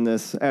thoughts on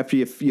this after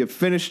you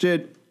finished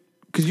it?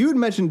 Because you had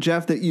mentioned,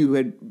 Jeff, that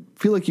you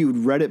feel like you'd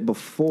read it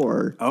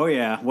before. Oh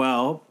yeah.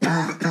 Well,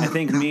 I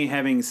think me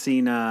having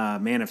seen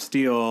Man of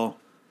Steel,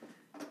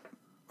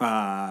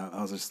 I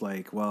was just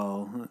like,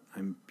 well,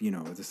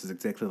 this is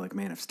exactly like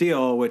Man of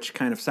Steel, which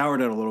kind of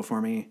soured it a little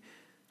for me.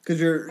 Because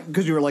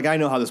you were like, I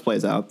know how this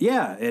plays out.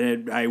 Yeah,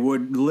 and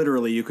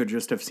you could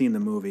just have seen the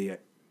movie.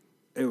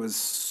 It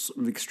was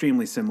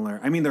extremely similar.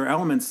 I mean, there are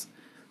elements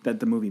that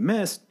the movie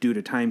missed due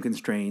to time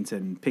constraints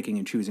and picking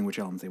and choosing which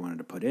elements they wanted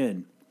to put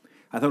in.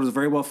 I thought it was a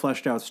very well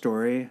fleshed out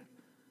story.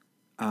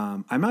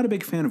 I'm not a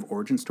big fan of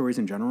origin stories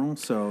in general,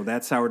 so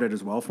that soured it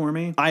as well for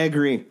me. I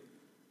agree.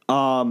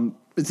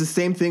 It's the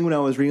same thing when I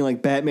was reading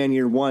like Batman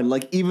Year One.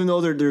 Like even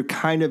though they're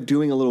kind of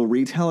doing a little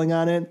retelling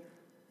on it,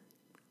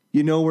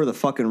 you know where the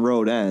fucking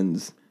road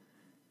ends.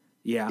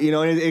 Yeah, You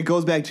know, and it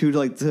goes back to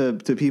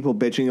people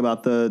bitching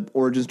about the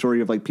origin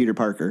story of like Peter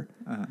Parker,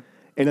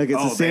 and like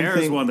it's the same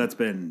there's thing. one that's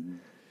been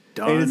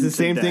done. And it's the to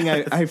same thing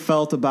death. I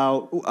felt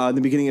about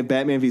the beginning of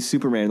Batman v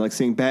Superman, like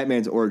seeing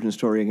Batman's origin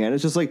story again.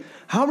 It's just like,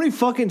 how many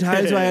fucking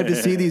times do I have to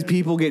see these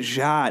people get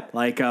shot?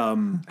 Like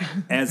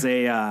as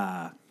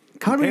a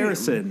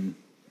comparison,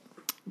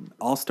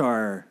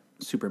 All-Star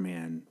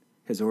Superman,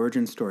 his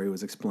origin story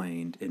was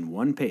explained in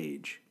one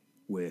page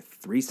with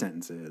 3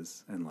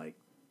 sentences and like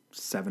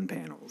 7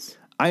 panels.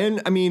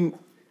 I mean,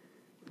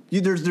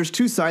 there's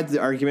two sides to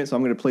the argument, so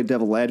I'm going to play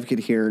devil advocate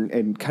here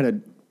and kind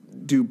of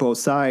do both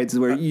sides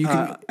where you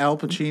can Al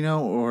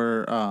Pacino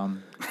or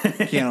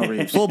Keanu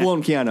Reeves. full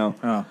blown Keanu.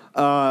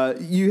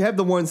 You have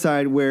the one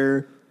side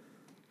where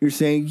you're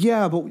saying,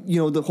 yeah, but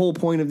the whole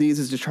point of these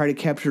is to try to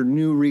capture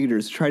new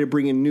readers, try to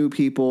bring in new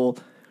people,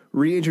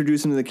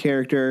 reintroduce them to the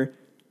character.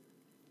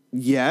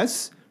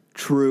 Yes,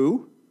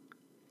 true.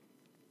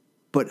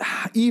 But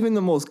even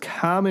the most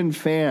common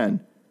fan,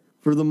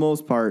 for the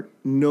most part,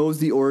 knows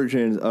the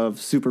origins of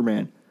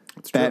Superman,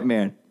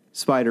 Batman,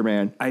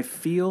 Spider-Man. I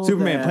feel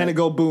Superman, that, plan to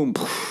go boom,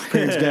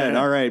 parents dead.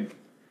 All right.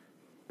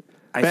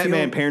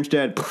 Batman, parents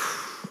dead.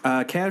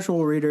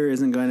 Casual reader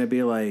isn't going to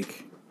be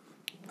like,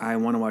 I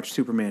want to watch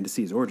Superman to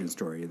see his origin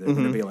story. They're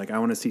going to be like, I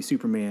want to see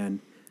Superman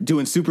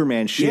Doing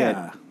Superman shit.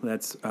 Yeah,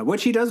 that's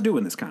which he does do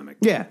in this comic.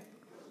 Yeah.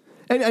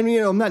 And I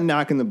mean, I'm not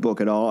knocking the book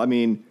at all. I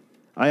mean,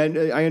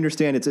 I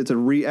understand it's a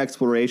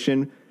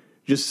re-exploration.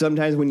 Just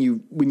sometimes when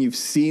you've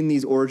seen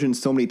these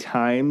origins so many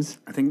times,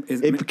 I think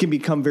it can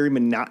become very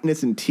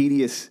monotonous and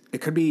tedious. it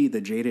could be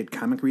the jaded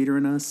comic reader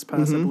in us,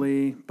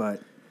 possibly,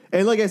 but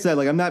And like I said,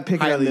 like I'm not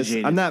picking on Highly this.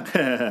 jaded. I'm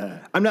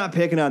not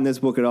picking on this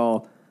book at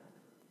all.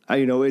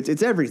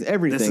 It's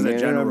everything. This is a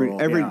general,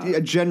 yeah.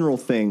 a general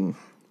thing.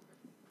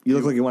 You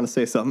look like you want to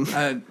say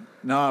something.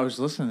 No, I was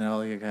listening to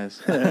all you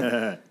guys.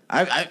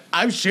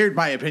 I've shared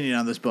my opinion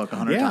on this book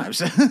 100 Yeah.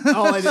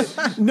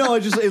 times. No,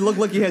 it looked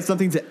like you had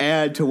something to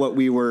add to what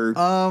we were.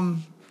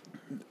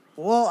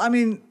 Well, I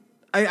mean,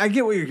 I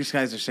get what you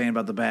guys are saying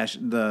about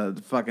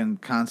the fucking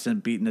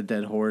constant beating a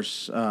dead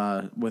horse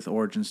with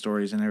origin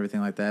stories and everything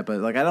like that. But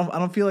like, I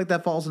don't feel like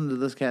that falls into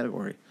this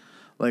category.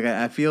 Like,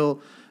 I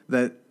feel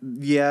that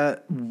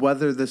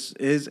whether this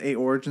is a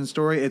origin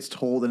story, it's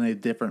told in a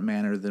different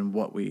manner than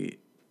what we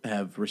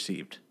have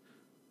received.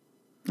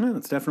 no,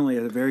 it's definitely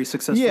a very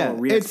successful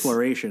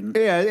re-exploration.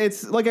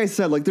 It's like I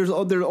said, like there's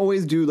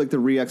always do like the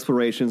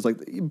re-explorations, like,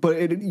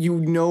 but you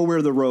know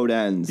where the road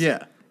ends.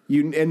 Yeah.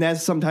 And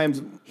that's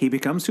sometimes. He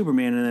becomes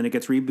Superman, and then it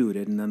gets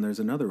rebooted, and then there's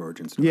another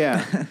origin story.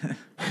 Yeah.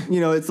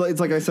 It's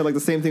like I said, like the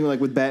same thing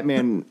like with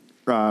Batman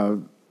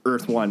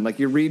Earth 1. Like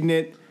you're reading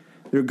it,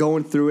 they're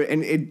going through it,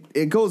 and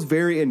it goes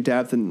very in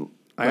depth, and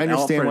I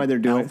understand why they're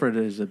doing it. Alfred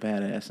is a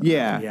badass.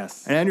 Yeah.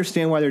 Yes. And I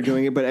understand why they're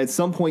doing it, but at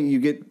some point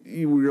you're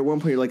at one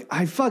point you're like,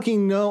 I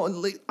fucking know,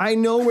 like, I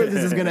know where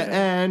this is going to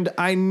end.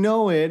 I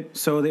know it.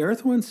 So the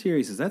Earth 1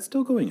 series, is that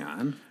still going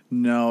on?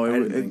 No, I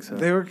didn't think so.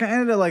 They were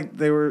kind of like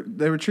they were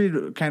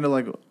treated kind of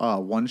like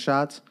one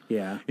shots.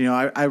 Yeah.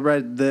 I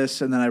read this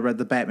and then I read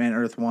the Batman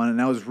Earth 1,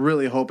 and I was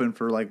really hoping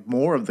for like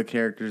more of the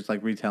characters,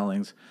 like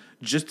retellings,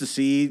 just to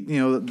see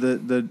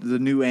the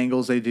new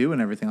angles they do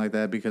and everything like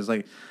that. Because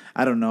like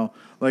I don't know,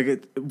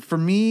 like for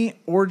me,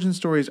 origin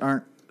stories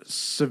aren't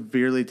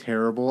severely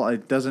terrible.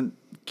 It doesn't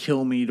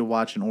kill me to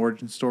watch an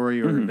origin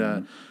story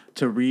or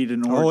to read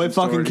an origin Oh, it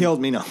fucking story.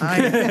 killed me. No,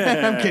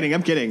 I'm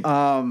kidding.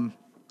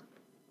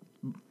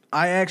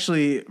 I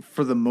actually,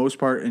 for the most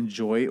part,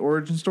 enjoy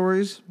origin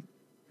stories.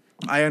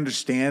 I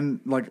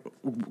understand, like,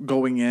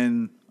 going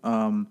in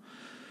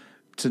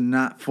to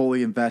not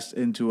fully invest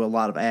into a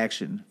lot of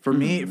action. For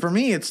me,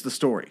 it's the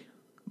story.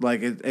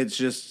 Like, it's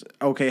just,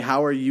 okay,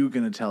 how are you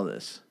going to tell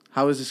this?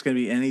 How is this going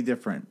to be any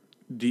different?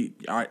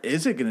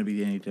 Is it going to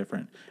be any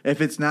different?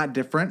 If it's not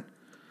different,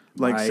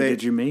 like, Why say,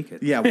 did you make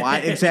it? Yeah, why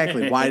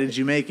exactly? Why did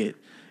you make it?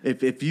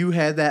 If you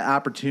had that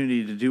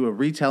opportunity to do a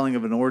retelling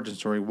of an origin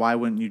story, why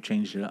wouldn't you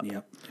change it up?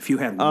 Yep. If you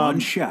had one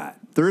shot,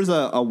 There is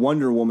a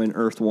Wonder Woman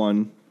Earth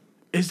one.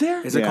 Is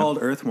there? is it Yeah. called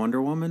Earth Wonder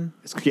Woman?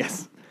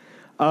 Yes,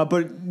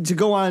 but to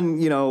go on,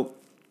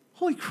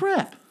 Holy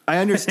crap! I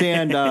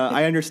understand.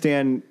 I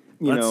understand.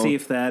 Let's see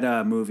if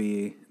that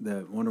movie,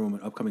 the Wonder Woman,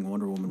 upcoming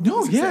Wonder Woman,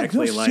 No, is yeah,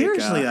 exactly no, like.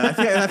 seriously.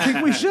 I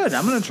think we should.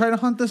 I'm going to try to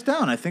hunt this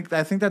down. I think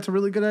that's a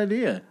really good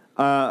idea.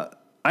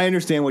 I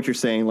understand what you're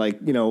saying. Like,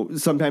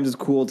 sometimes it's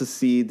cool to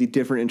see the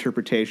different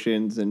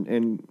interpretations,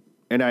 and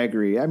I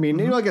agree. I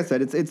mean, like I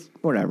said, it's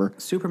whatever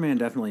Superman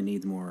definitely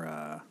needs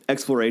more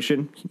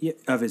exploration.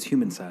 of his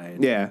human side.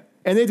 Yeah,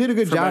 and they did a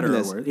good For job better in or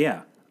this. worse.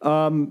 Yeah.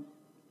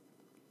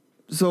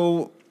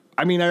 So,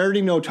 I mean, I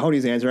already know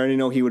Tony's answer. I already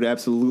know he would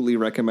absolutely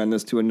recommend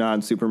this to a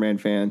non-Superman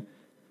fan.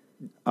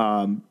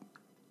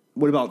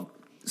 What about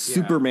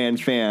Superman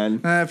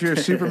fan? If you're a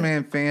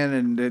Superman fan,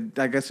 and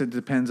I guess it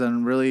depends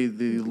on really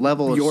the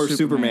level of Your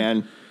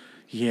Superman.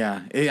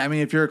 Yeah. I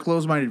mean, if you're a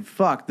closed-minded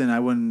fuck, then I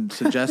wouldn't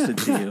suggest it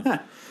to you.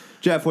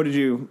 Jeff, what did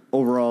you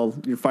overall?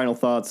 Your final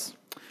thoughts?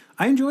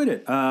 I enjoyed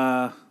it.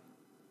 I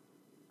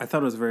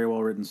thought it was a very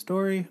well written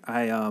story.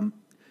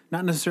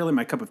 Not necessarily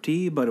my cup of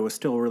tea, but it was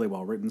still really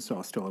well written, so I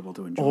was still able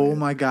to enjoy it. Oh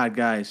my God,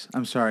 guys!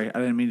 I'm sorry, I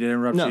didn't mean to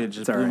interrupt No, you. It just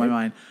it's all blew my right.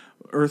 mind.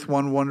 Earth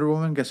One Wonder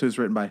Woman. Guess who it's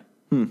written by?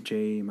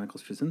 J. Michael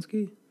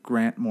Straczynski.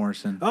 Grant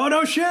Morrison. Oh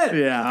no shit!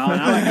 Yeah. Oh,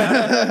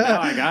 now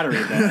I gotta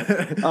read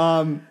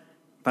that.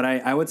 But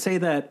I would say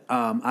that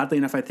oddly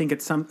enough, I think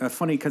it's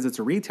funny because it's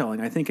a retelling.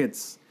 I think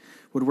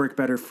would work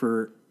better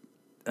for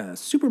a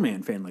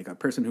Superman fan, like a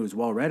person who is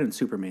well read in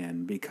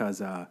Superman, because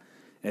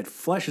it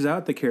fleshes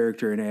out the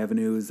character in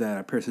avenues that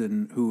a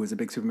person who is a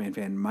big Superman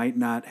fan might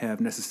not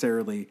have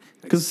necessarily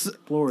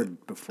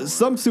explored before.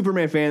 Some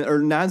Superman fan or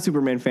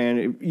non-Superman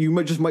fan, you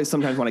might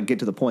sometimes want to get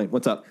to the point.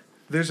 What's up?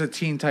 There's a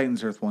Teen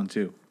Titans Earth One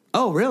too.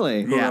 Oh,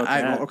 really? wrote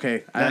that?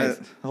 Okay. Nice.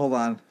 Hold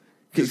on.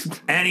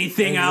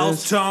 Anything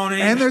else,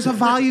 Tony? And there's a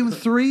volume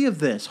 3 of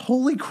this.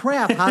 Holy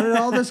crap! How did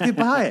all this get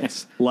by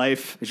us?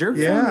 Life. is your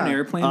Yeah. phone in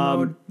airplane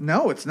mode?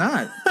 No, it's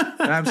not.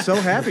 And I'm so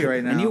happy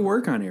right now. And you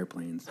work on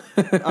airplanes.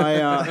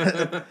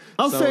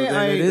 I'll So say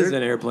then it is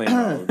an airplane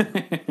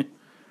mode.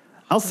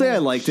 I'll say I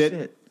liked it.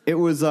 shit. It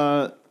was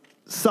a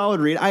solid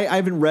read. I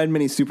haven't read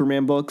many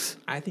Superman books.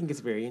 I think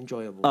it's very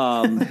enjoyable.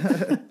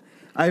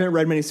 I haven't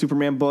read many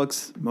Superman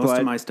books. Most but,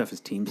 of my stuff is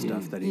team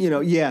stuff that he's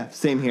yeah,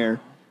 same here.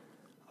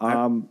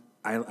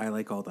 I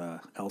like all the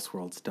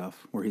Elseworld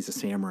stuff where he's a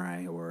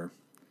samurai or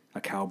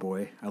a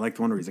cowboy. I like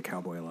the one where he's a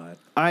cowboy a lot.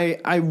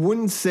 I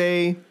wouldn't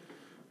say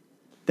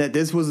that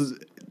this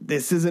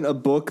isn't a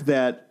book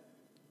that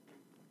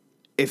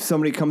if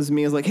somebody comes to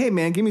me and is like, hey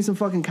man, give me some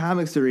fucking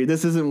comics to read,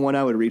 this isn't one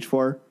I would reach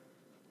for.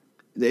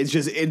 It's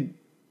just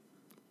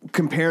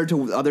compared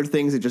to other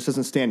things, it just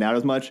doesn't stand out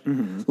as much.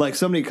 Mm-hmm. Like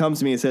somebody comes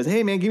to me and says,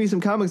 hey man, give me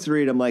some comics to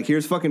read. I'm like,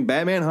 here's fucking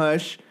Batman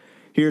Hush.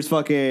 Here's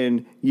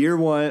fucking Year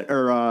One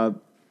or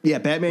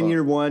Batman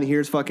Year One.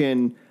 Here's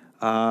fucking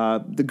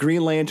the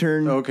Green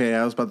Lantern. Okay,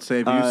 I was about to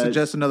say, if you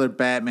suggest another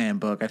Batman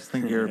book, I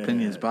think your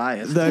opinion is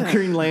biased. The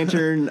Green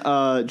Lantern,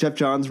 Jeff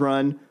Johns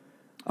run.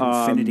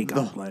 Infinity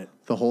Gauntlet.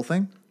 The whole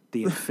thing?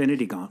 The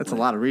Infinity Gauntlet. That's a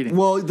lot of reading.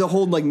 Well, the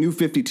whole like New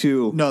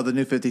 52. No, the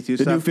New 52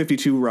 The stuff? New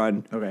 52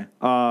 run. Okay.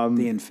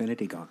 The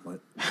Infinity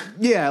Gauntlet.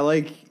 Yeah,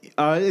 like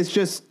it's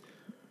just.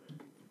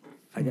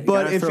 You But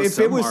gotta if throw it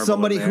some was Marvel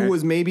somebody in who there.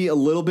 was maybe a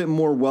little bit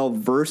more well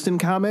versed in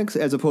comics,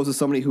 as opposed to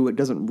somebody who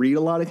doesn't read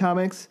a lot of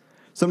comics,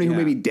 somebody who Yeah.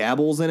 maybe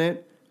dabbles in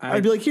it,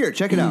 I'd be like, here,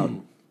 check it out.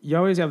 You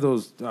always have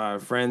those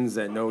friends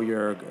that know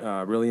you're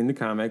really into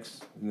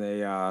comics, and they,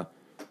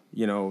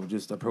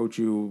 just approach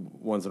you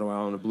once in a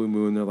while on a blue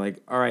moon. They're like,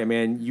 all right,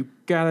 man, you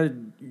gotta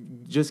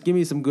just give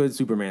me some good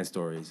Superman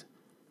stories.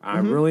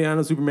 I'm really on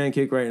a Superman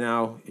kick right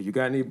now. If you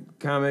got any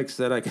comics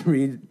that I can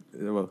read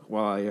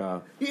while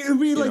I It'd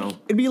be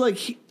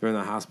like they're in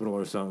the hospital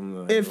or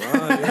something. Like, If-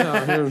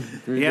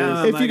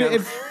 Yeah,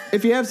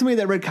 if you have somebody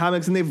that read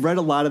comics and they've read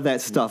a lot of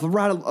that stuff, a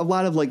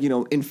lot of like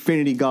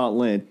Infinity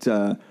Gauntlet,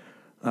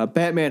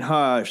 Batman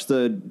Hush,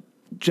 the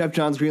Jeff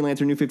Johns Green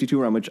Lantern New 52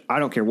 run, which I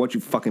don't care what you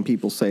fucking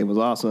people say was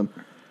awesome.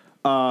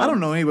 I don't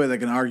know anybody that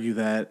can argue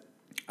that.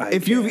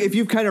 If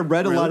you've kind of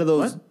read a lot of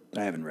those. What?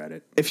 I haven't read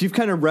it. If you've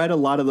kind of read a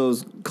lot of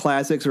those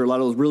classics or a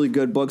lot of those really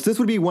good books, this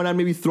would be one I'd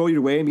maybe throw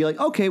your way and be like,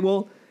 okay,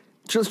 well,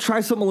 just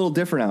try something a little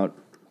different out.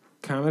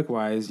 Comic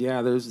wise,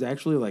 yeah, there's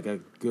actually like a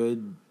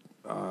good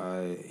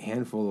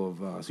handful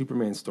of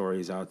Superman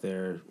stories out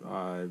there,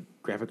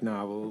 graphic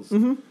novels.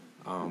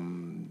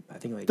 I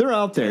think like They're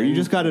out there. You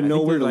just gotta I know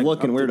think where they're, to like, look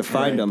up and where to 10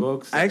 find 'em.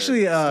 books that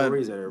Actually, are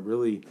stories that are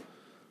really,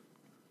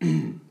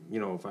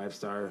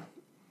 5-star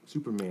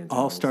Superman.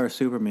 All titles. Star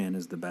Superman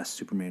is the best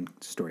Superman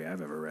story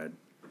I've ever read.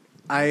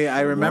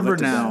 I remember Love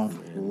it to now.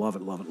 death. Love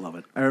it, love it, love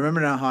it. I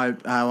remember now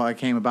how I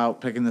came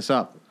about picking this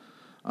up.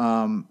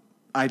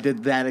 I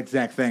did that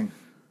exact thing.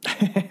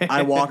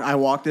 I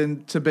walked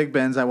into Big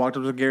Ben's. I walked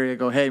up to Gary. I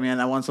go, "Hey man,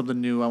 I want something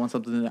new. I want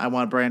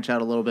to branch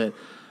out a little bit.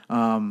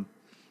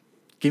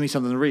 Give me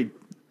something to read."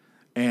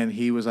 And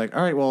he was like,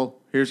 "All right, well,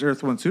 here's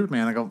Earth One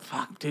Superman." I go,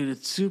 "Fuck, dude,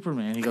 it's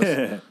Superman." He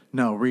goes,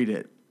 "No, read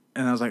it."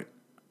 And I was like,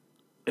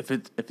 "If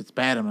it's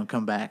bad, I'm gonna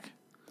come back."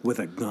 With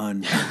a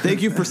gun.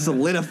 Thank you for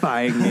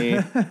solidifying me.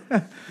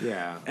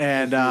 Yeah.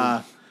 And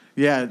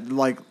yeah,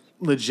 like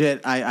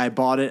legit, I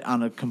bought it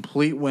on a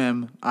complete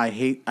whim. I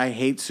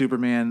hate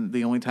Superman.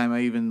 The only time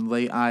I even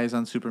lay eyes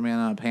on Superman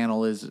on a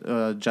panel is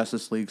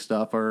Justice League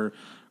stuff or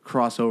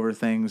crossover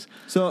things.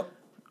 So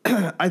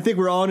I think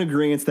we're all in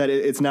agreement that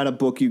it's not a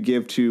book you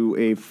give to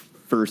a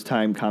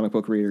first-time comic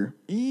book reader.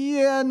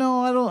 Yeah,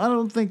 no, I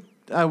don't think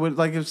I would.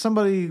 Like, if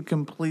somebody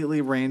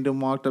completely random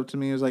walked up to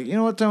me and was like, "You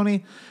know what,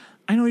 Tony?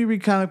 I know you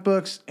read comic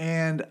books,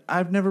 and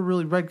I've never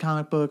really read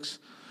comic books,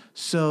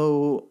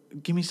 so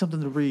give me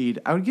something to read."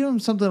 I would give them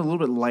something a little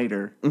bit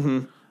lighter.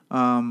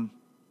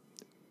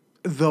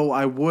 Though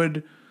I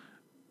would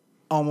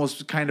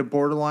almost kind of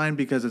borderline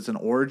because it's an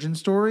origin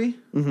story.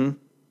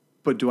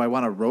 But do I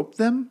want to rope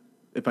them?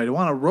 If I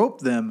want to rope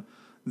them,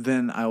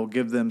 then I will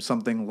give them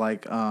something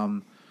like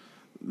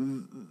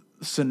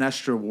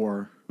Sinestro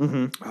War.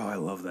 Oh, I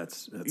love that.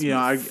 That's You know,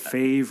 my I-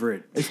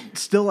 favorite. It's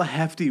still a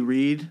hefty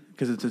read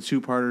because it's a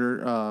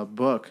 2-parter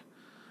book.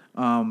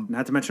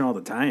 Not to mention all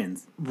the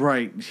tie-ins.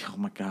 Right. Oh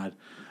my god.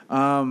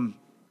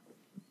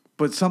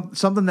 But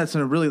something that's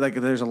in a really, like,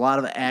 there's a lot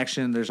of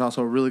action. There's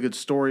also a really good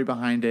story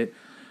behind it,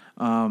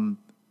 and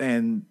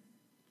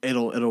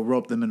it'll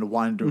rope them into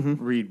wanting to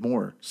read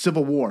more.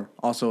 Civil War,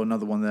 also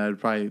another one that I'd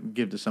probably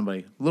give to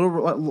somebody. A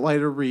little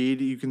lighter read.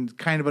 You can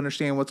kind of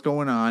understand what's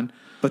going on.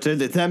 But to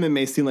them, it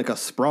may seem like a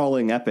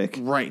sprawling epic.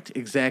 Right.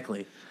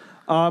 Exactly.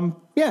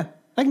 Yeah,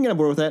 I can get on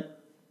board with that.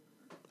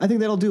 I think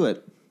that'll do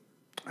it.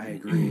 I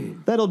agree.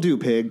 That'll do,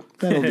 pig.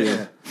 That'll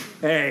do.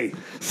 Hey.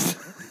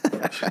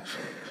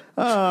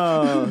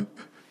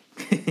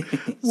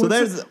 So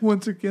there's.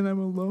 Once again, I'm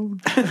alone.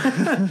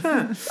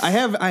 I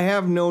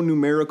have no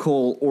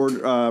numerical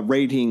or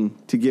rating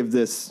to give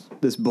this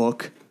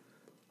book.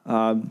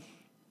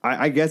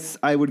 I guess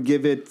I would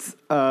give it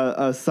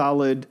a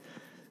solid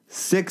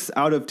 6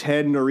 out of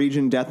 10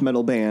 Norwegian death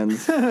metal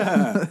bands.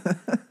 I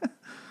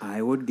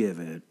would give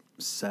it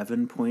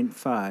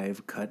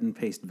 7.5 cut and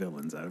paste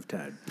villains out of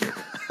 10.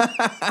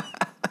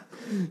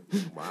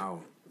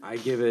 Wow. I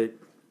give it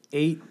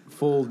 8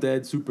 full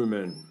dead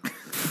Supermen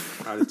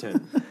out of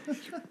 10.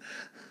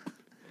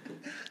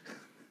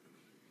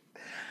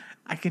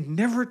 I can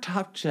never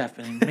top Jeff,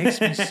 and it makes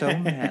me so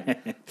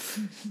mad.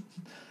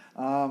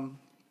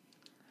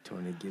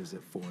 Tony gives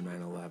it 4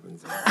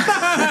 9/11s.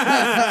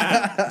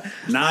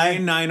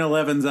 9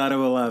 9/11s out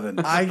of 11.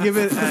 I give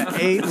it an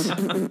 8.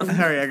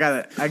 Sorry, I got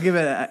it. I give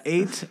it an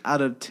 8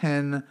 out of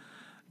 10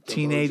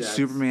 teenage Jacks.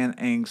 Superman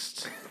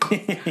angst.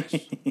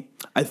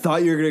 I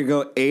thought you were going to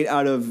go 8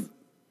 out of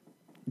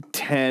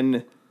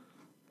 10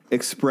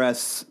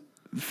 Express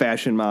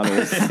fashion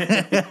models.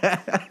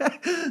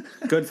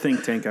 Good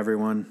think tank,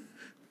 everyone.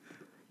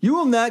 You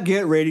will not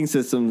get rating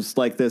systems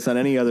like this on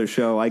any other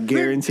show. I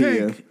guarantee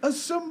you. a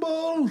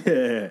symbol.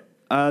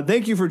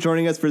 Thank you for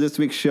joining us for this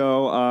week's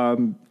show.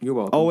 You're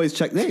welcome. Always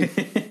check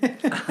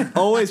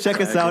always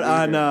check us out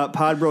on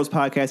Pod Bros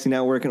Podcasting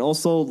Network, and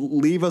also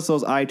leave us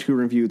those iTunes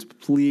reviews,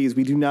 please.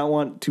 We do not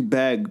want to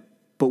beg,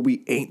 but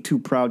we ain't too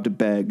proud to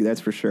beg. That's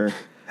for sure.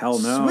 Hell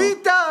no.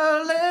 Sweet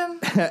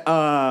darling.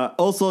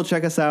 Also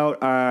check us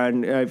out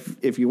on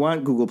if you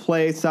want Google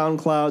Play,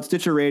 SoundCloud,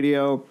 Stitcher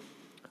Radio.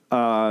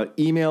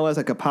 Email us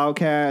at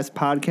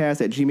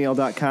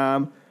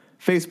kapowcast@gmail.com.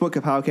 Facebook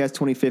Kapowcast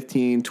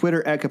 2015,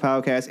 Twitter at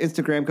Kapowcast,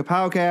 Instagram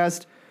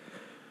Kapowcast.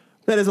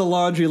 That is a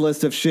laundry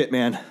list of shit,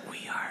 man.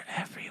 We are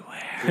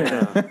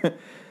everywhere.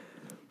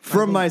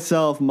 From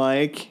myself,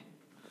 Mike.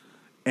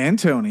 And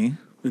Tony.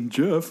 And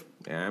Jeff.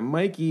 I'm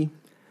Mikey.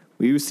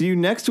 We will see you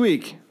next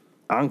week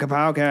on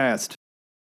Kapowcast.